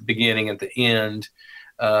at the beginning, at the end.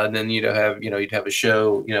 And then you'd have a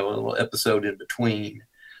show, a little episode in between.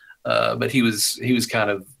 But he was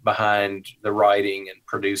kind of behind the writing and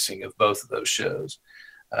producing of both of those shows.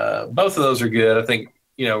 Both of those are good. I think,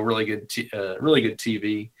 really good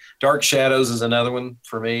TV. Dark Shadows is another one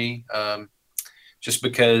for me. Just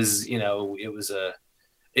because,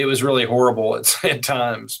 it was really horrible at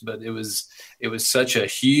times, but it was such a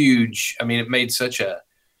huge, it made such a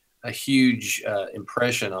huge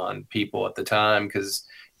impression on people at the time, because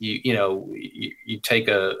you take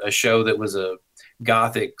a show that was a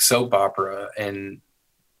gothic soap opera and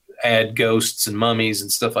add ghosts and mummies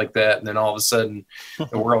and stuff like that, and then all of a sudden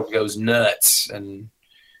the world goes nuts. And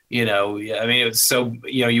it's so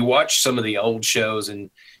you watch some of the old shows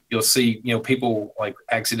and you'll see people like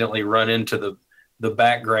accidentally run into the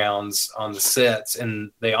backgrounds on the sets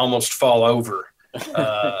and they almost fall over.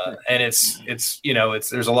 And it's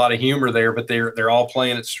there's a lot of humor there, but they're all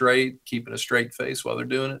playing it straight, keeping a straight face while they're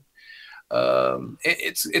doing it.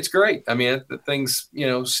 It's great. I mean, the thing's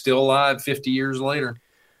still alive 50 years later.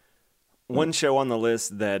 One show on the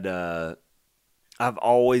list that I've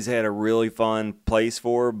always had a really fun place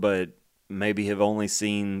for, but maybe have only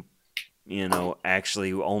seen,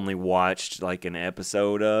 actually only watched like an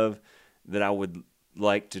episode of, that I would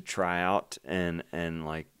like to try out and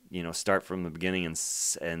like, you know, start from the beginning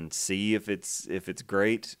and see if it's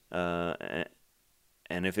great, and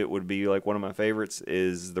if it would be like one of my favorites,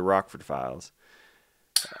 is the Rockford Files.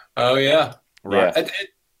 Oh yeah, right. Yeah.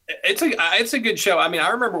 It's a good show. I mean, I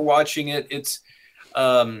remember watching it. It's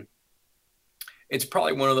probably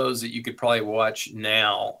one of those that you could probably watch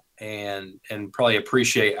now and probably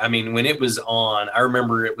appreciate. I mean, when it was on, I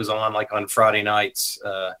remember it was on like on Friday nights,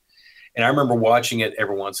 and I remember watching it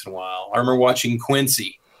every once in a while. I remember watching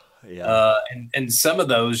Quincy. Yeah. And some of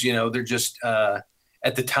those, you know, they're just at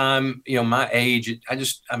the time, you know, my age.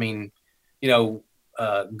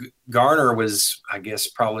 Garner was, I guess,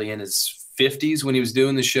 probably in his 50s when he was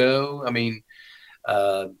doing the show. I mean,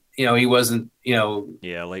 you know, he wasn't, you know,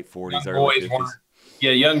 late 40s, early 50s.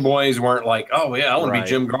 Young boys weren't like, oh yeah, I want to be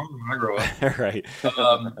Jim Garner when I grow up. Right.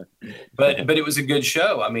 But it was a good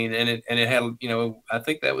show. I mean, and it had, you know, I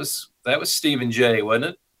think that was Stephen J, wasn't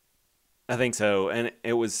it? I think so, and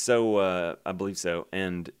it was so. I believe so,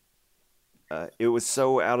 and it was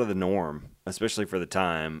so out of the norm, especially for the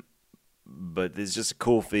time. But it's just a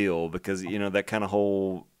cool feel because, you know, that kind of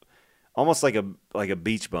whole, almost like a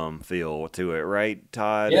beach bum feel to it, right,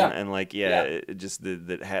 Todd? Yeah. And like, it just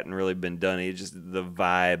that hadn't really been done. It just the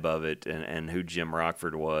vibe of it and who Jim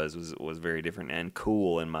Rockford was very different and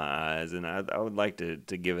cool in my eyes. And I would like to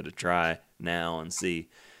give it a try now and see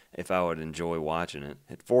if I would enjoy watching it.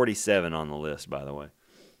 At 47 on the list, by the way.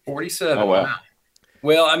 47. Oh, wow.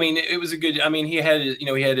 Well, I mean, it was a good. I mean,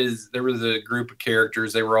 there was a group of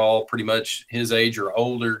characters. They were all pretty much his age or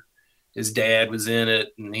older. His dad was in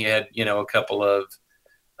it, and he had, you know, a couple of,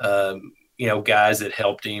 you know, guys that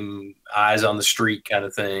helped him, eyes on the street kind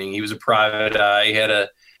of thing. He was a private eye. He had I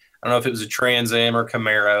don't know if it was a Trans Am or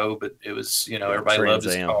Camaro, but it was, you know, everybody loved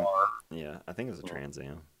his car. Yeah, I think it was a Trans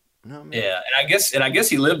Am. No, man. Yeah, and I guess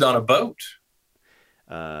he lived on a boat.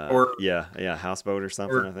 Houseboat or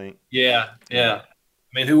something. I think. Yeah.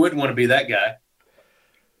 I mean, who wouldn't want to be that guy?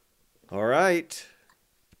 All right,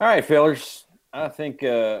 fellers. I think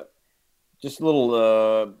just a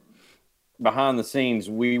little behind the scenes.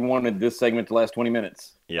 We wanted this segment to last 20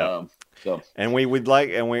 minutes. Yeah. And we would like,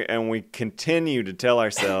 and we continue to tell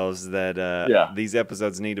ourselves that these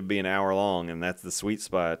episodes need to be an hour long, and that's the sweet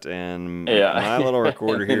spot. And my little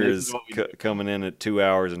recorder here is coming in at 2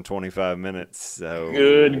 hours and 25 minutes. So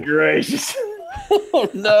good gracious! Oh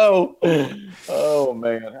no! Oh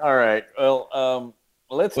man! All right. Well,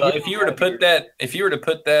 if you were to put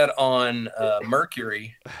that on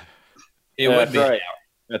Mercury, it would be right. an hour.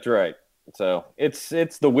 That's right. So it's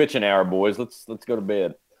the witching hour, boys. Let's go to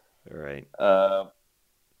bed. All right.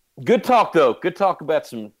 Good talk though. Good talk about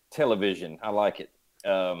some television. I like it.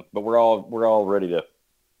 But we're all ready to,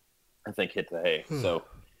 I think, hit the hay. So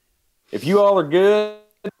if you all are good,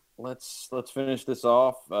 let's finish this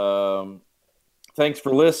off. Thanks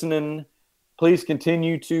for listening. Please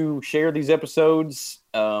continue to share these episodes.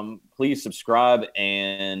 Please subscribe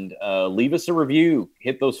and leave us a review.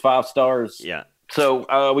 Hit those 5 stars. Yeah.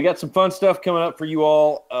 So we got some fun stuff coming up for you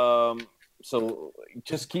all. So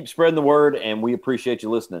just keep spreading the word, and we appreciate you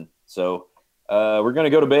listening. So we're going to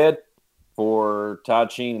go to bed. For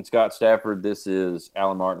Todd Sheen and Scott Stafford, this is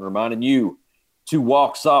Alan Martin reminding you to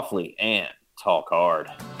walk softly and talk hard.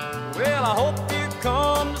 Well, I hope you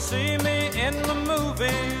come to see me in the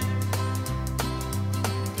movie.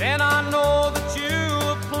 Then I know that you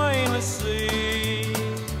will plainly see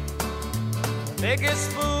the biggest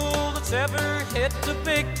fool that's ever hit the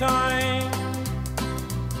big time.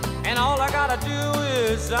 And all I gotta do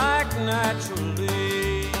is act naturally.